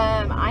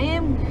 I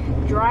am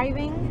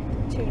driving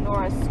to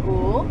Nora's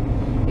school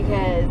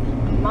because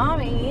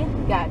Mommy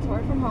got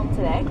toured from home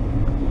today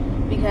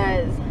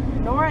because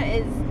Nora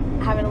is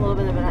having a little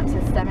bit of an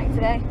upset stomach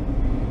today.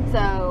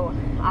 So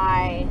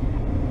I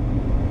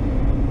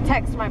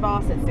texted my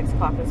boss at 6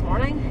 o'clock this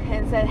morning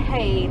and said,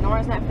 hey,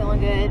 Nora's not feeling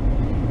good.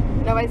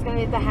 Nobody's going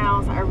to be at the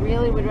house. I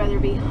really would rather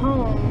be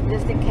home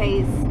just in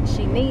case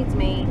she needs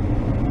me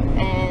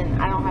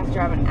and I don't have to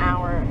drive an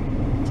hour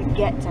to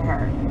get to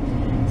her.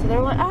 So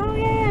they're like, oh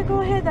yeah, go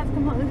ahead, that's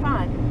completely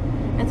fine.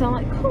 And so I'm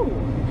like, cool.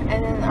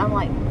 And then I'm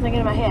like thinking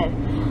in my head,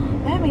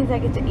 that means I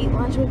get to eat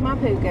lunch with my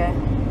Puka.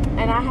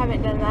 And I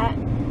haven't done that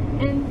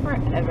in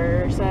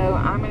forever. So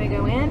I'm going to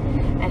go in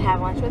and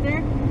have lunch with her.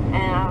 And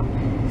I'm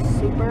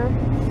super,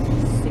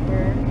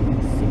 super,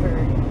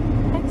 super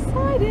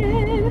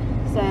excited.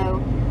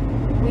 So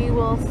we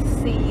will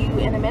see you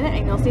in a minute,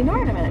 and you'll see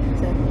Nora in a minute.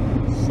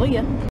 So, see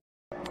ya.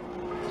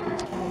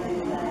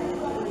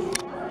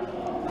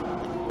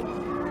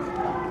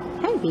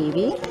 Hi,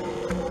 baby.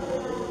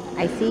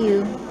 I see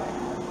you.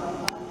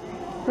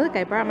 Look,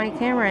 I brought my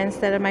camera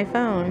instead of my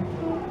phone.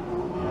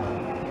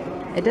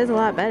 It does a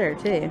lot better,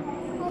 too.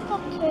 I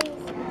got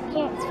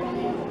carrots for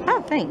you.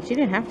 Oh, thanks. You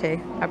didn't have to.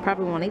 I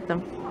probably won't eat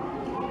them.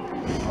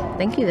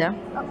 Thank you, though.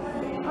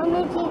 I'll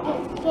make you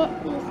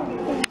get you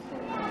something.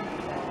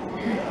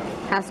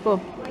 How's school?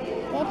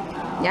 Good?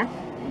 Yeah?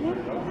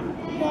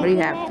 Mm-hmm. What do you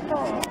have?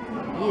 Apple.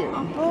 You.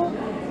 Apple.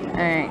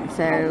 Alright,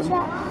 so...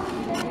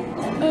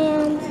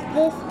 And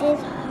this is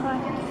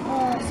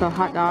hot. So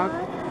hot dog,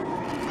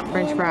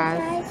 French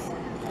fries,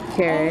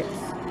 carrots,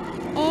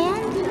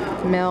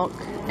 and milk,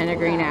 and a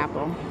green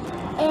apple.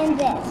 and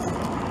this.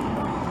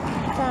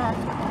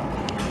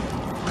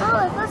 Oh,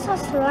 it looks so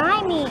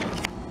slimy.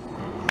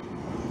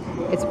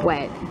 It's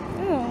wet.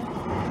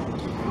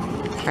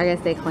 I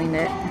guess they cleaned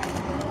it.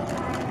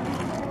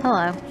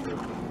 Hello.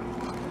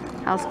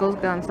 How's school's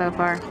going so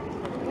far?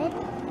 Good.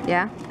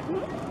 Yeah?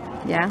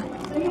 Yeah?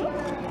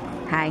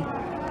 Hi.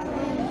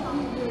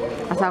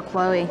 I saw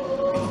Chloe.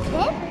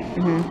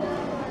 Good.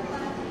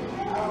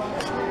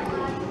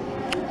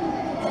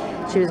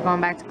 She was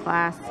going back to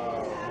class.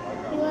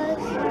 He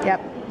was.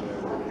 Yep.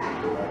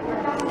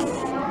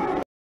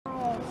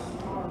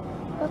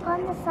 Look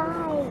on the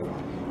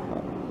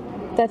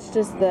side. That's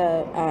just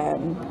the,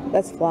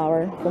 that's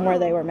flour from where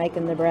they were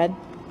making the bread.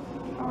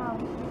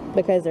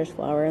 Because there's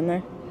flour in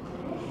there.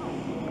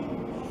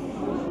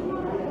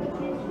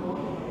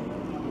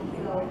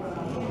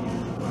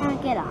 Trying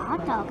to get a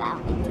hot dog out.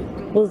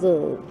 What's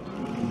up?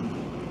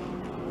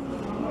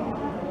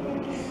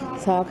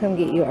 So I'll come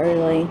get you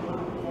early.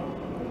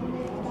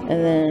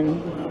 And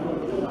then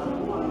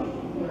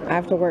I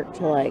have to work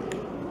till like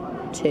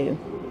 2.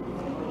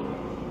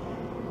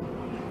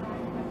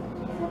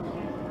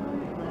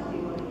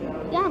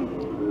 Yum.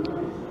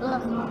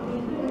 Ugh.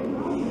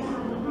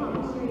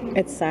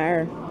 It's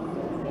sour.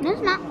 No,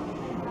 it's not.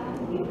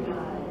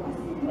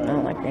 I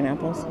don't like green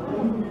apples.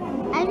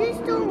 I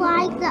just don't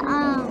like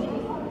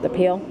The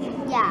peel?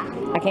 yeah.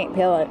 I can't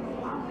peel it.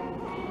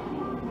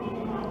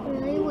 I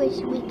really wish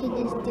we could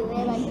just do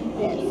it like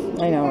this.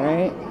 I know,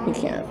 right? You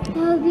can't. It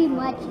would be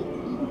much easier.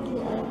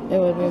 It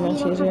would be much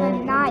You don't easier. have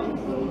a knife.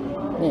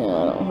 Yeah,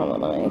 I don't have a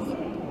knife.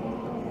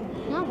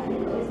 No.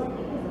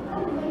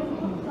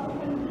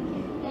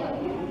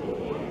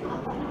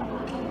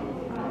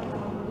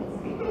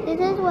 This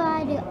is what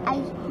I do.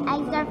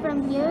 I start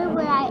from here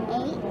where I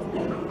ate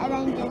and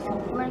then just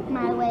work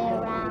my way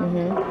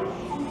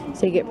around.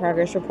 So you get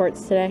progress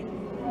reports today?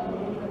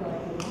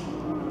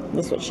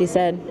 That's what she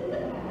said.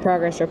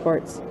 Progress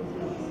reports.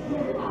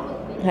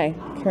 Hey,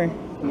 come here.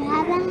 We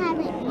haven't had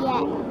it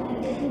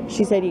yet.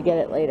 She said you get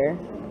it later.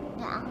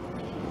 Yeah.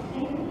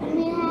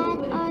 We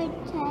had our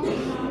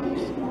test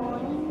this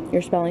morning.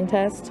 Your spelling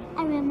test?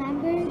 I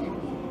remembered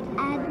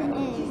at the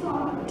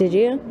end. Did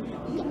you?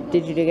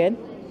 Did you do good?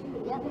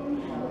 Yep.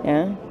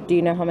 Yeah? Do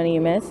you know how many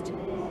you missed?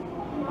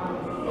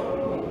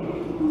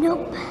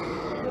 Nope.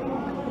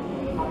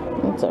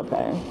 It's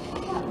okay.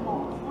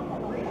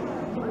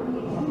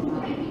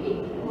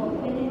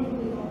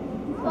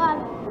 Well,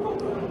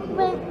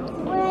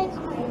 when I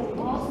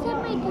set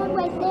my tongue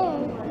right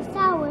there, it's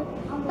sour,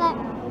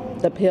 but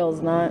The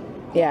peel's not?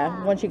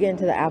 Yeah. Once you get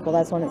into the apple,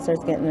 that's when it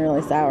starts getting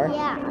really sour.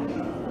 yeah.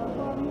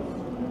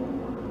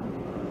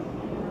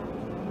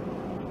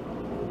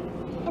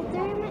 If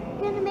they're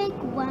gonna make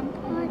one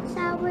part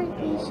sour,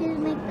 they should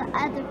make the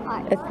other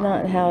part. It's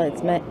not how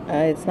it's meant.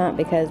 It's not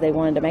because they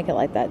wanted to make it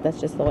like that. That's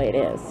just the way it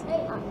is.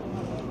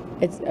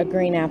 It's a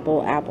green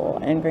apple,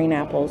 and green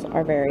apples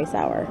are very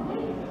sour.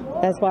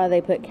 That's why they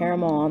put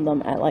caramel on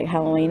them at like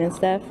Halloween and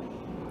stuff,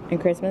 and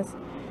Christmas.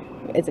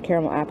 It's a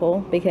caramel apple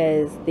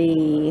because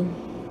the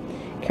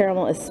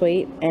caramel is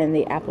sweet and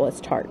the apple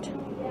is tart.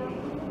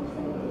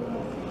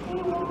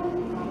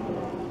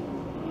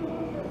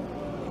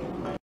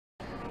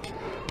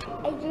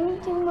 I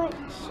drank too much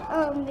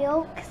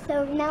milk,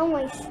 so now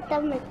my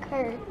stomach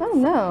hurts. Oh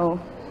no,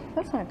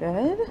 that's not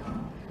good.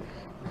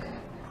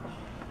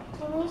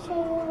 Can we show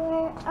you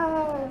where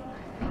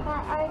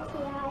that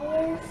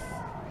RTI is?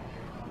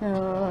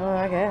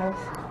 I guess.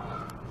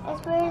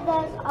 It's where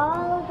those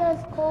all of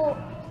those cool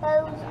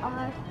clothes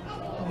are.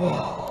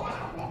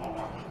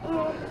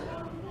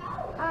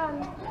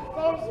 And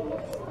there's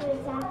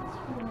Mr. Zach's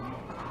room.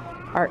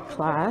 Art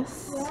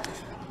class.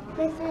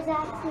 Mr.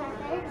 Zach's not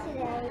there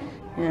today.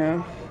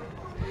 Yeah.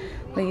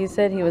 Well, you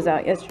said he was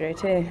out yesterday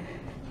too.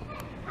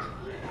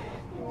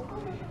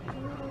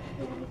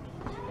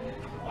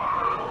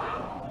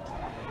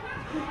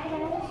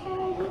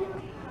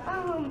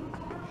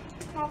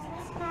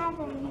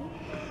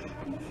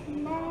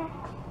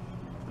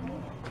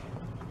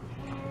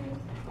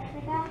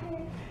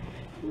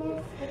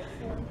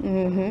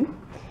 Mm-hmm.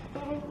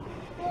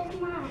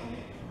 There's mine.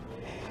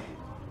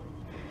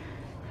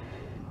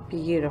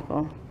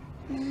 Beautiful.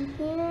 And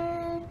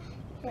here.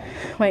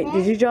 Wait,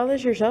 did you draw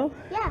this yourself?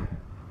 Yeah.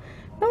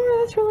 Oh,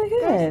 that's really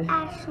There's good.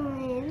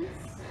 Ashlyn's.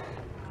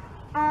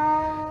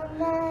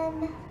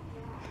 Then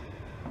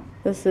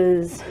This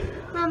is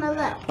Mama,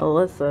 look.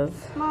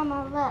 Alyssa's.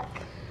 Mama, look.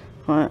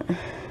 What?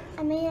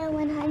 I made a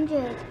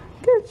 100.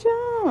 Good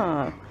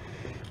job.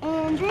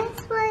 And this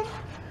one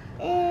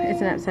is...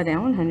 It's an upside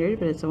down 100,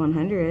 but it's a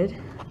 100.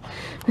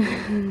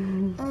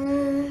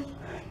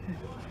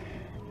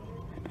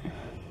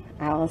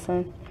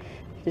 Allison.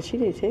 Did she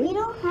do We two?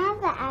 don't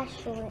have the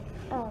Ashlyn.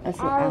 Oh, That's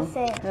an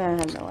Allison. I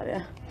have no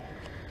idea.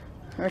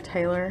 Or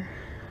Taylor.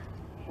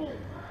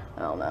 I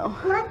don't know.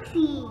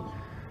 Lexi.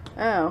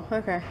 Oh,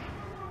 okay.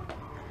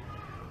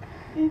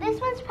 And this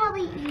one's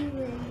probably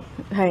even.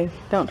 Hey,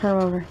 don't turn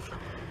them over.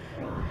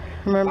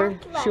 Remember,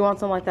 That's she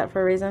wants them like that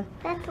for a reason.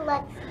 That's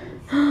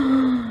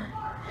Lexi's.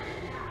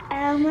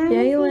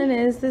 Yaylin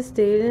is the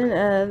student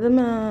of the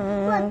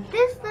month. Look,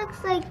 this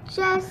looks like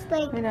just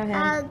like We know him.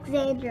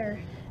 Alexander.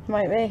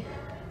 Might be.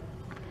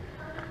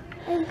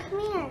 And come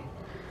here.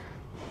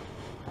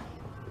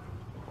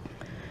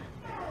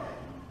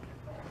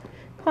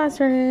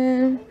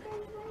 Classroom.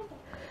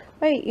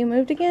 Wait, you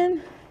moved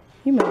again?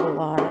 You moved a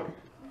lot.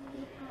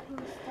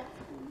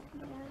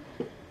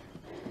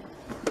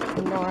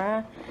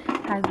 Nora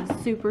has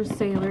a super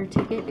sailor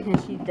ticket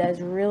because she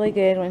does really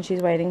good when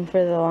she's waiting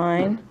for the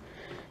line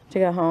to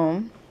go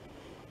home.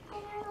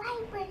 And our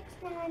light breaks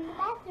now in the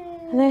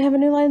bathroom. And they have a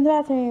new light in the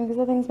bathroom because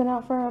that thing's been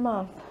out for a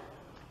month.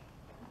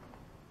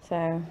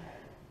 So,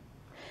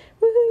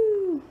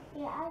 woohoo!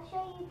 Yeah, I'll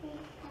show you this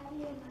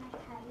cubby and my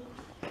cubby.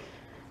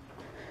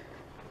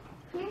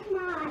 Here's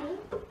mine.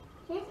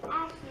 Here's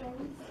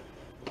Ashlyn's.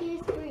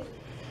 Here's three.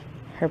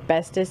 Her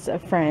bestest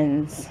of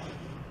friends.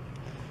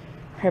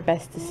 Her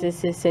bestest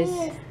is. This is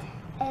Ted.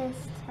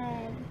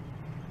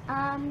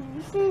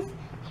 This is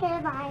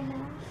Carolina.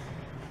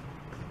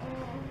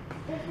 And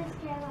this is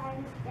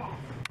Carolina's desk.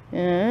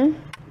 Yeah.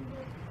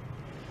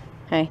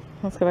 Hey,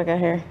 let's go back out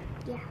here.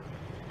 Yeah.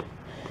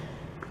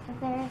 And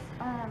there's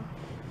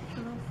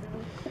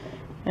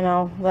And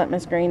I'll let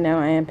Miss Green know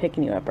I am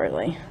picking you up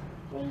early.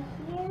 and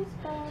here's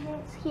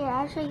Bennett's. Here,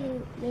 I'll show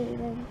you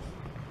Nathan's.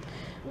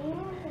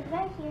 Nathan's is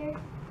right here.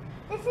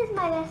 This is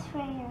my best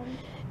friend.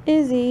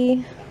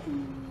 Izzy.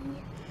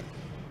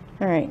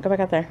 Alright, go back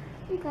out there.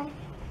 Okay.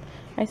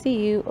 I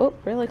see you. Oh,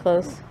 really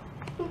close.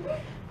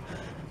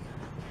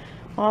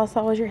 All I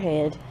saw was your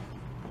head.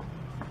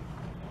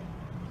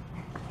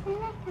 I'm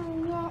not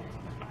coming yet.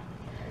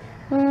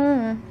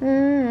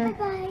 Mm-hmm.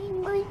 Bye-bye.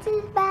 I'm going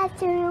to the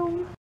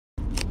bathroom.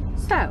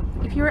 So,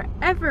 if you were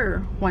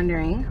ever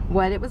wondering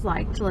what it was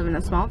like to live in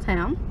a small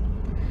town,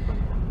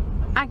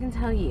 I can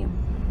tell you.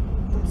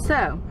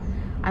 So,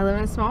 I live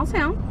in a small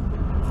town,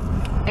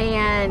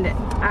 and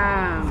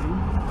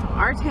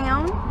our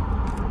town,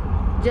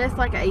 just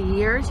like a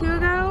year or two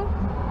ago,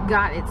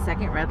 got its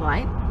second red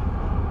light.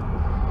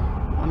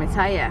 Let me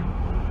tell you,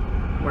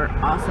 we're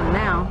awesome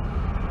now.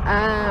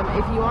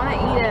 If you want to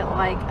eat at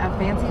like a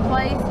fancy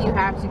place, you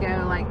have to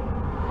go like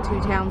 2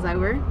 towns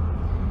over.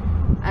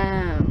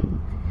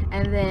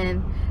 And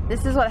then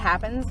this is what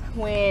happens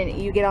when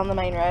you get on the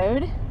main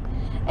road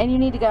and you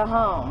need to go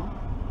home.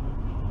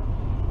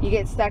 You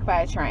get stuck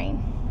by a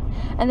train.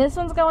 And this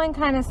one's going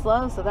kind of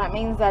slow, so that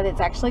means that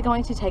it's actually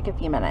going to take a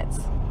few minutes.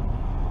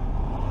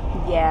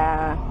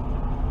 Yeah.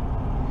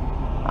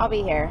 I'll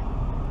be here.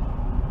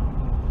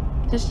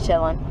 Just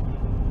chilling.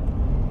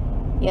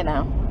 You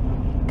know,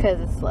 because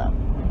it's slow.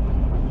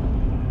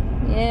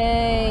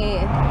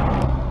 Yay.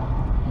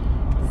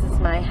 This is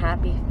my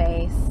happy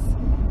face.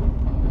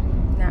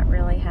 Not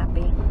really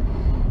happy.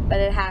 But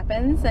it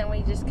happens, and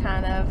we just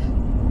kind of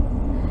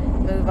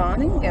move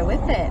on and go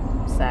with it.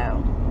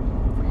 So,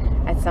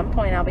 at some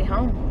point I'll be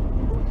home.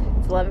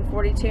 It's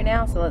 11:42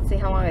 now, so let's see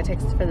how long it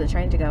takes for the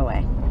train to go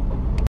away.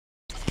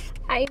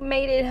 I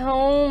made it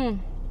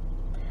home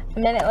a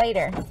minute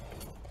later.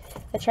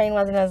 The train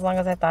wasn't as long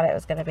as I thought it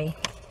was going to be.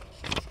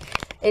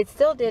 It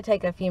still did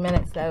take a few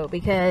minutes though,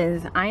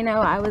 because I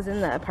know I was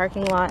in the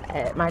parking lot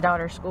at my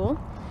daughter's school,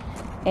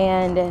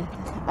 and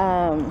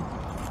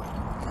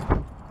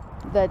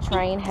the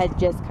train had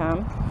just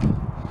come.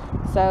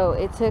 So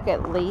it took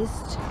at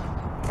least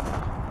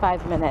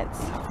 5 minutes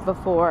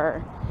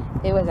before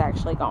it was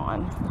actually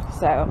gone.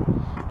 So,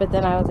 but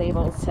then I was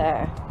able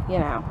to, you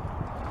know,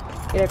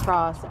 get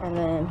across, and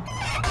then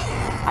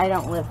I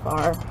don't live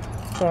far,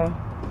 so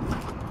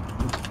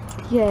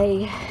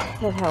yay,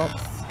 that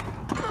helps.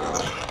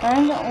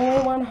 I'm the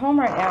only one home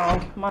right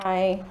now.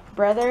 My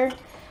brother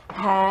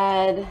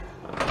had,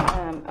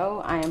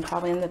 oh, I am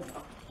probably in the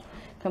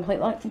complete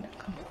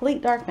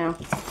dark now.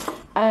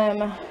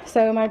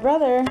 So my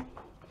brother,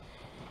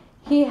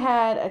 he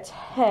had a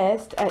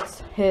test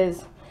at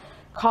his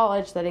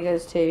college that he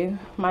goes to.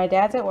 My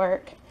dad's at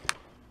work.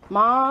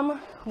 Mom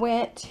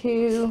went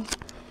to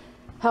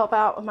help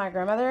out with my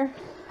grandmother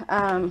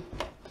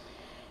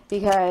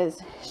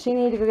because she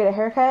needed to go get a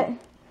haircut,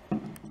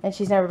 and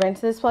she's never been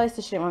to this place,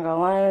 so she didn't want to go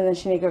alone, and then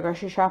she needed to go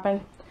grocery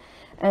shopping.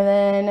 And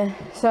then,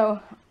 so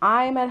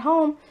I'm at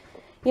home,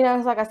 you know,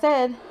 like I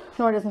said,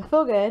 Nora doesn't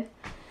feel good,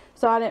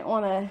 so I didn't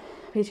want to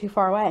be too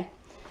far away.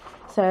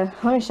 So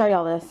let me show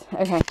y'all this.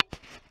 Okay.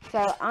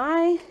 So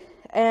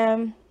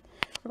we're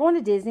going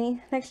to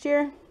Disney next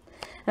year,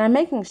 and I'm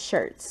making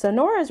shirts. So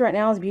Nora's right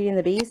now is Beauty and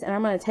the Beast, and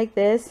I'm going to take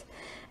this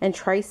and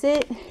trace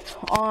it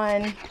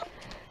on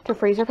to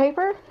freezer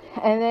paper,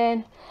 and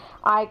then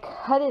I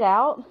cut it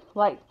out,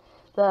 like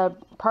the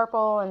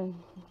purple and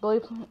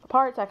blue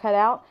parts I cut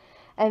out,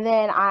 and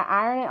then I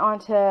iron it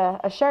onto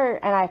a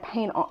shirt, and I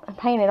paint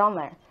it on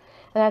there.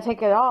 And I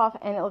take it off,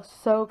 and it looks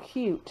so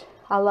cute.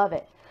 I love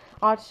it.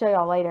 I'll have to show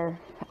y'all later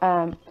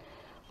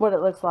what it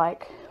looks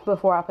like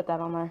before I put that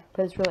on there,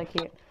 because it's really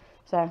cute.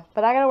 So,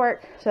 but I gotta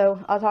work, so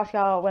I'll talk to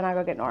y'all when I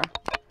go get Nora.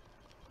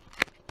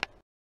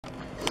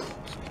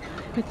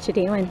 What you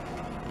doing?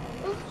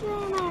 Just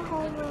doing my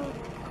homework.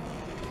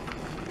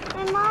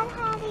 My mom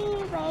had to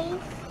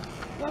erase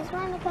this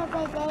one because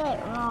I did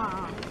it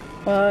wrong.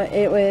 Well,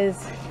 it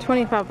was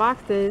 25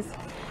 boxes,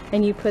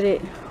 and you put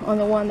it on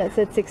the one that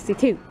said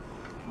 62.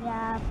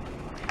 Yeah.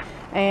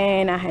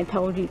 And I had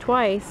told you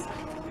twice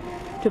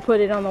to put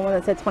it on the one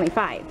that said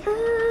 25. Ooh, look.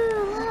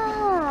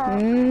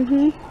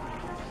 Mm-hmm.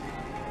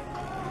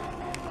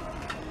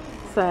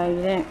 So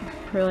you didn't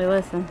really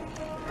listen.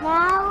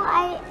 Now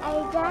I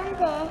done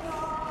this.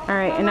 All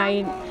right, and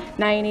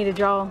now you need to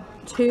draw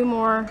two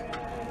more,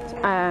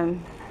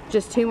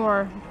 just two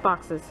more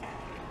boxes,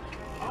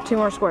 two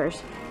more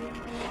squares,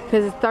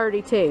 because it's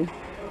 32.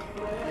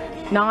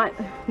 Not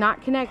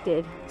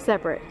connected,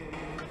 separate.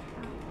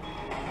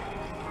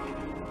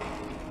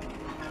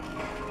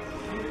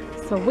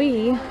 So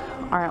we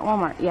are at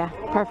Walmart. Yeah,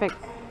 perfect.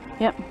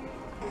 Yep.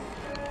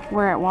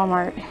 We're at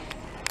Walmart.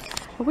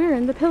 We're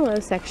in the pillow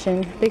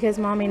section because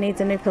Mommy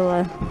needs a new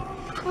pillow.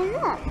 And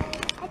look,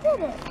 I did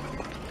it.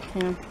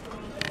 Yeah.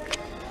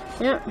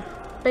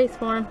 Yep. Base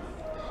form.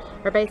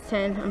 Or base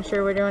 10. I'm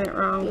sure we're doing it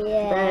wrong.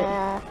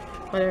 Yeah.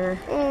 But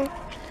whatever.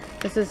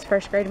 This is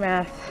first grade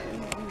math.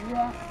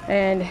 Yeah.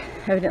 And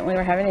evidently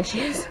we're having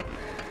issues.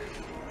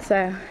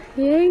 So,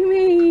 yay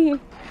me!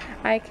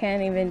 I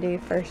can't even do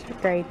first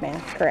grade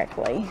math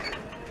correctly.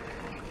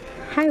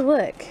 Hey,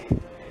 look.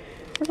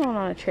 We're going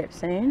on a trip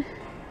soon.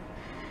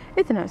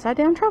 It's an upside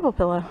down travel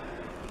pillow.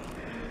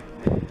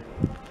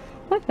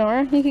 Look,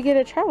 Nora, you could get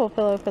a travel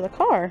pillow for the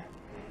car.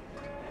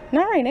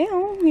 Not right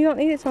now. You don't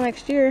need it till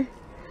next year.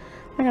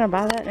 I'm not gonna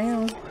buy that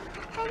now.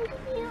 I'm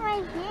giving you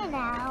right here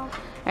now.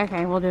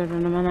 Okay, we'll do it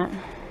in a minute.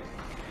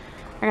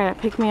 I gotta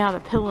pick me out a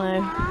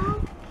pillow.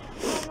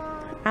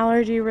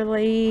 Allergy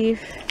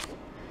relief.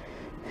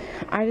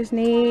 I just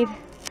need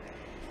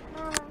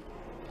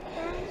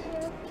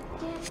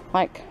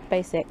like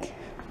basic.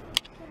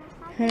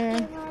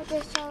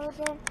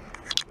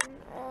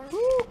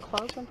 Ooh,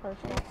 close and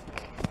personal.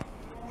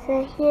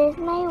 So here's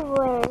my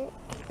work.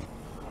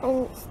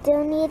 I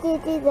still need to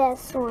do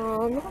this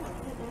one.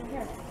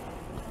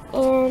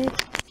 And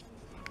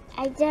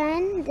I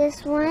done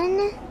this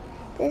one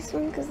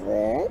because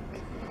look,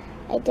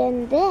 I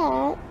done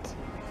that,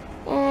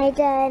 and I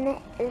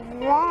done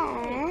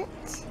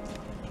that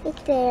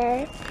right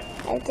there.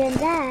 I've done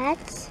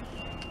that.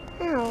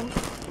 Oh,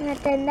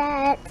 I've done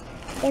that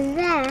and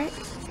that.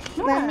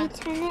 Let me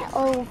turn it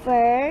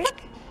over.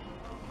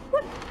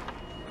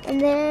 And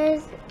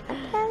there's a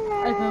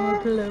pillow. I found a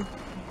pillow.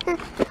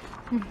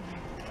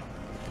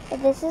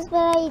 This is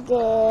what I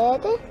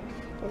did.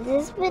 And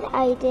this is what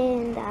I did,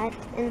 and that,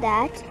 and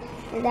that,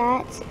 and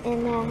that,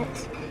 and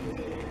that,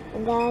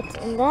 and that,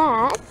 and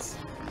that.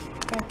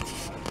 Okay.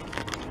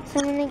 So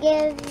I'm gonna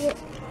give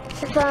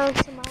the phone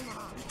to my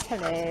mom.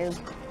 Hello.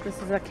 This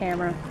is a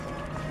camera.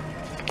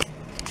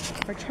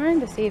 We're trying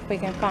to see if we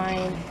can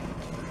find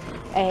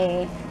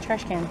a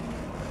trash can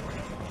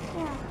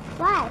Yeah.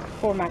 Why?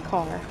 for my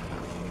car.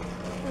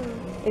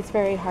 It's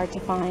very hard to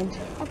find.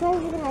 I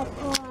thought you were gonna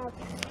pull up.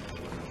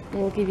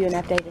 We'll give you an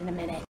update in a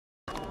minute.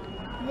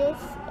 This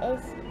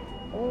is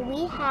what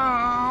we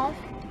have.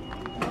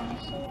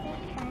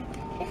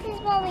 This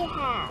is what we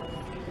have.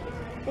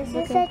 This is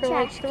Looking a for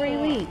like trash 3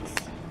 can. weeks.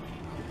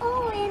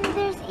 Oh, and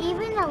there's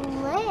even a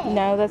lid.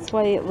 No, that's the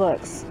way it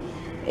looks.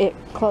 It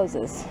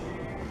closes.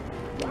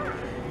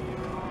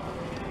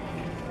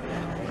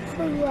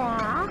 So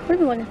yeah. We've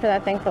been looking for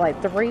that thing for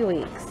like 3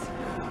 weeks.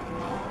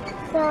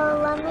 So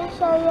let me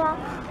show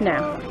you.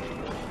 No.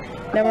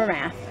 No more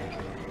math.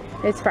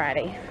 It's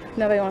Friday.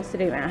 Nobody wants to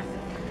do math.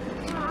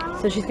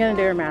 So she's gonna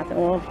do her math and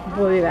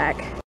we'll be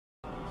back.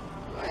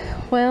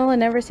 Well, it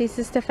never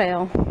ceases to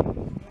fail.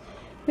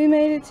 We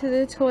made it to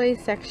the toy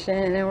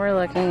section and we're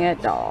looking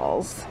at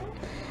dolls.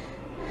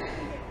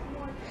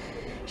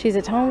 She's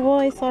a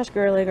tomboy /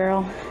 girly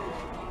girl.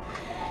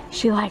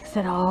 She likes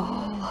it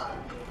all.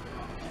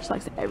 She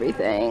likes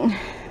everything.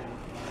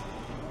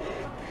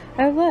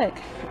 Oh look,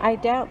 I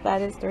doubt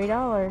that is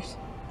 $3.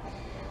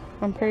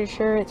 I'm pretty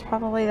sure it's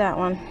probably that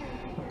one.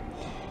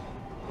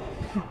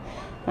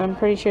 I'm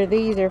pretty sure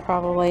these are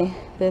probably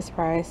this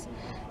price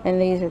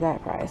and these are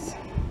that price.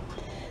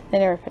 They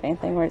never put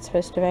anything where it's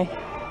supposed to be.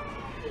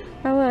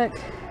 Oh look,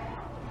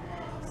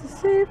 it's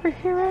a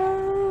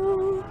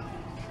superhero.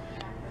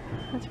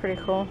 That's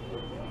pretty cool.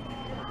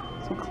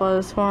 Some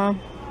clothes for him.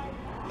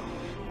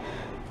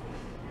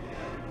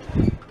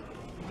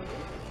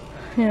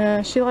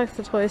 Yeah, she likes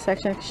the toy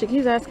section. She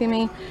keeps asking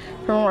me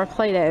for more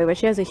Play-Doh, but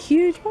she has a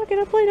huge bucket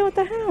of Play-Doh at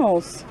the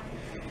house.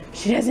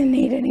 She doesn't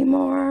need any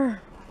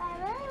more. I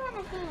really want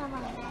to see them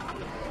like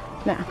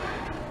that. No.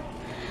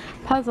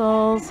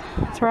 Puzzles.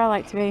 That's where I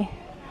like to be.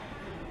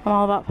 I'm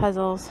all about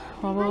puzzles.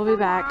 Well, we'll be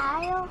back.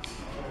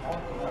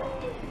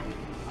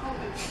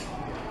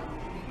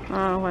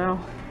 Oh,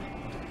 well.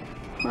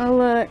 Oh,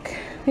 look.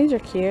 These are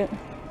cute.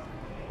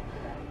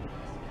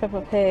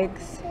 Peppa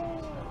Pigs.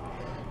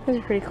 Those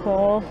are pretty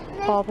cool.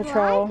 Paw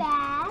Patrol.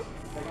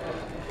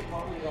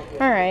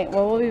 Alright,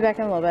 well, we'll be back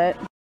in a little bit.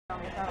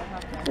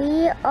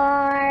 We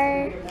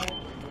are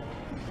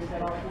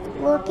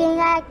looking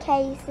at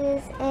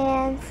cases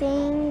and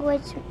seeing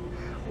which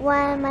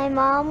one my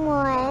mom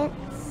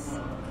wants.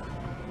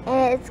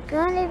 And it's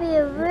going to be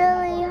a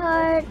really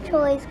hard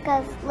choice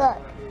because,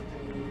 look,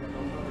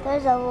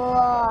 there's a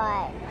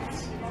lot.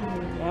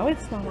 No,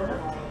 it's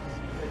not.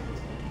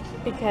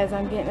 Because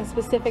I'm getting a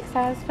specific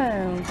size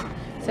phone.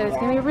 So it's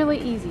going to be a really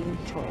easy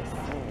choice.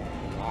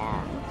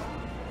 Yeah.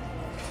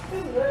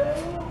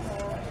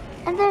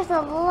 And there's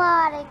a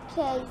lot of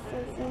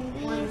cases, and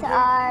these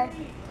are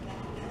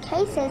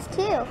cases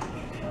too.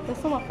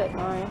 This one will fit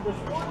mine.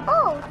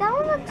 Oh, that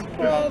one looks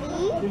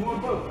pretty.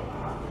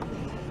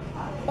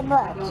 And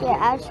look, here,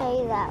 I'll show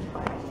you that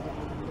one.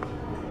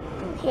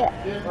 Here,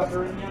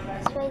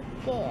 it's right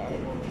there.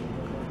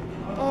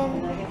 And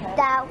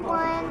that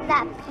one,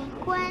 that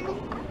pink one,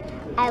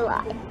 I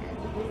like.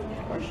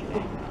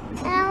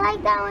 And I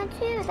like that one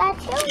too, that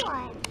teal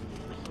one.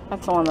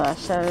 That's the one that I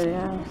showed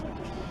you.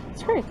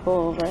 It's pretty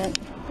cool, but I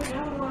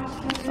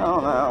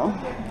don't know.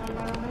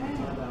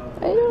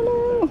 I don't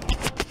know.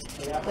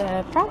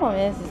 The problem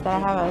is that I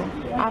have an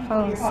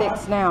iPhone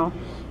 6 now,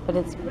 but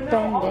it's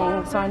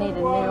bending, so I need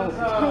a new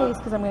case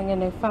because I'm going to get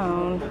a new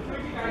phone.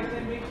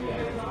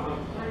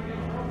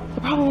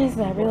 The problem is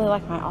that I really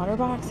like my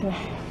OtterBox, and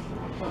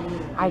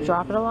I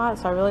drop it a lot,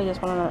 so I really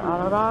just want an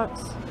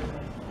OtterBox.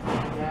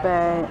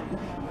 But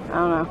I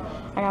don't know.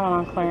 I got one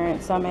on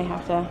clearance, so I may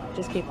have to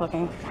just keep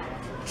looking.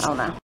 I don't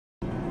know.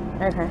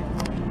 Okay.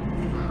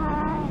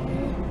 Hi.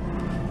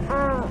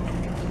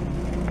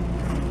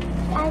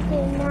 I do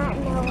not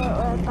know what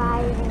we're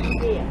buying.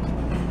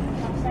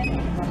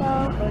 So,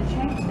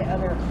 change the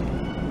other.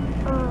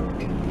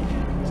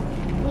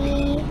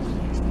 we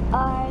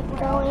are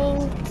going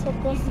to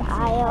this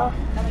aisle.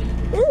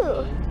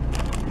 Ooh!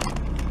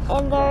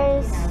 And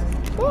there's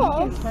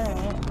this.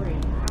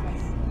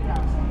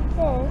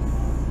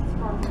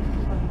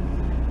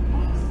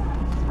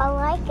 I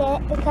like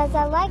it because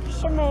I like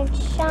shimmer and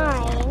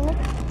shine.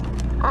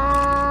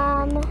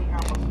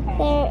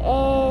 There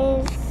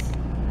is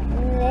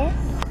this.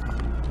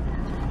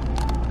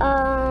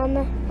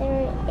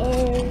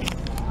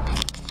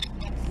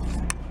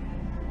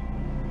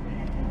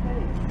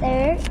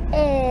 There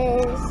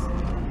is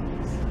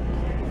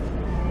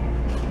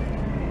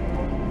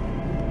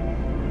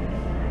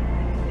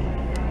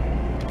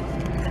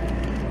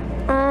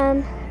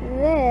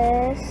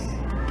this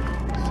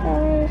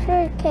strawberry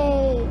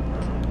shortcake.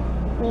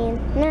 I mean,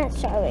 not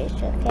strawberry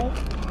shortcake.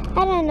 I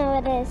don't know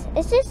what it is.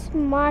 It's just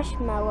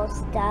marshmallow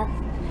stuff.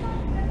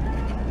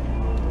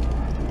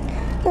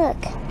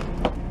 Look.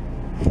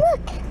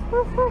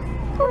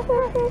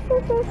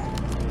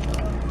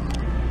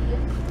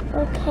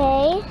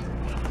 Okay.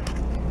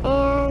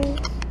 And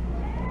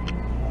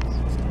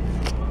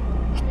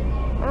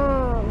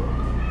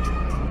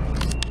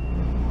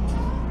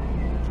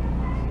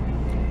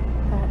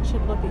that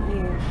should look at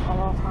you at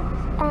all times.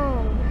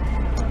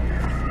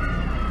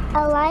 I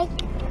like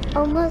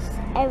almost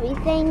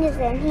everything is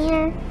in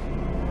here.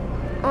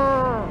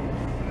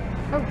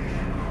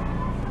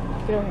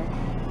 Get over here.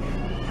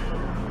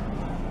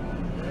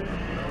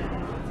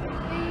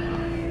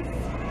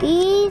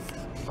 These,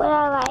 what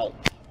I like.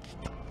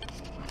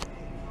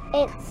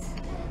 It's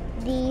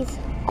these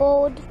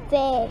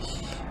goldfish.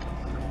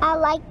 I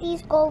like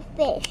these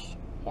goldfish.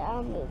 Here,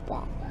 I'll move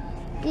that.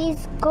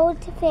 These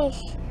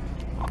goldfish.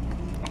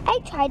 I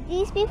tried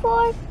these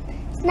before.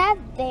 It's not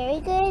very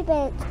good,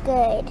 but it's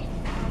good.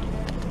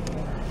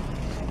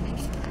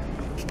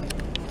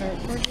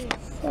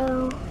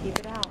 So Keep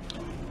it out.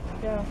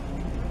 Go.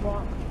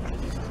 Walk.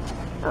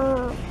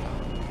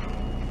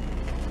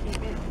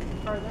 Keep it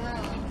further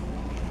out.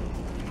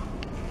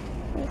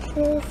 This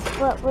is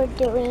what we're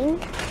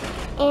doing.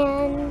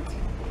 And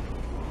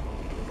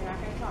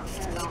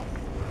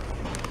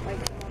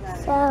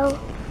so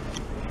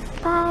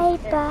bye.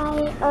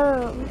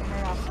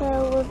 So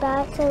we're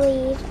about to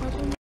leave.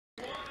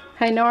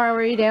 Hey Nora, what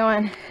are you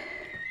doing?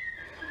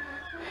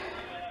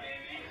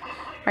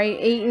 Are you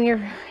eating your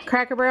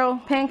Cracker Barrel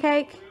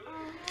pancake?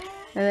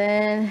 And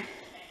then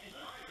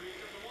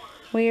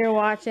we are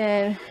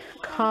watching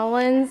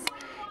Collins,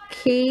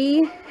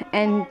 Key,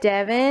 and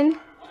Devin.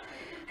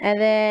 And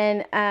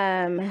then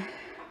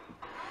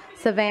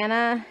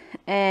Savannah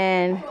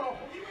and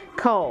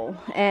Cole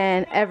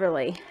and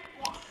Everly.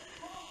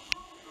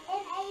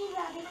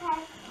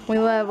 We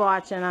love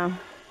watching them,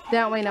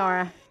 don't we,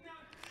 Nora?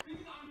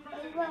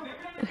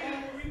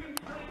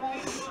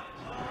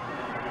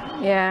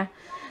 Yeah.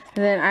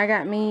 And then I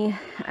got me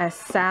a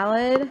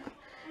salad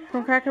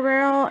from Cracker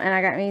Barrel, and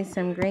I got me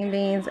some green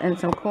beans and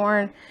some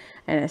corn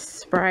and a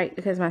Sprite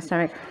because my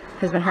stomach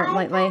has been hurting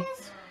lately. I got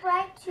a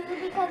Sprite too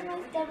because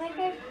my stomach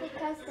hurts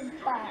because of the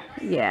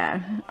bugs.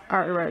 Yeah,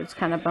 our road's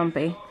kind of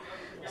bumpy.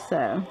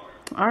 So,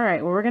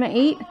 alright, well, we're going to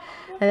eat,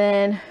 and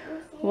then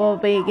we'll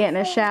be getting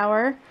a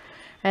shower,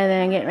 and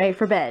then getting ready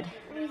for bed.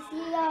 We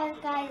see you guys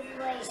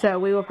later. So,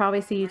 we will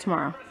probably see you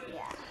tomorrow.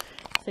 Yeah.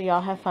 So,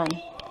 y'all have fun,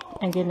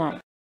 and good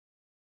night.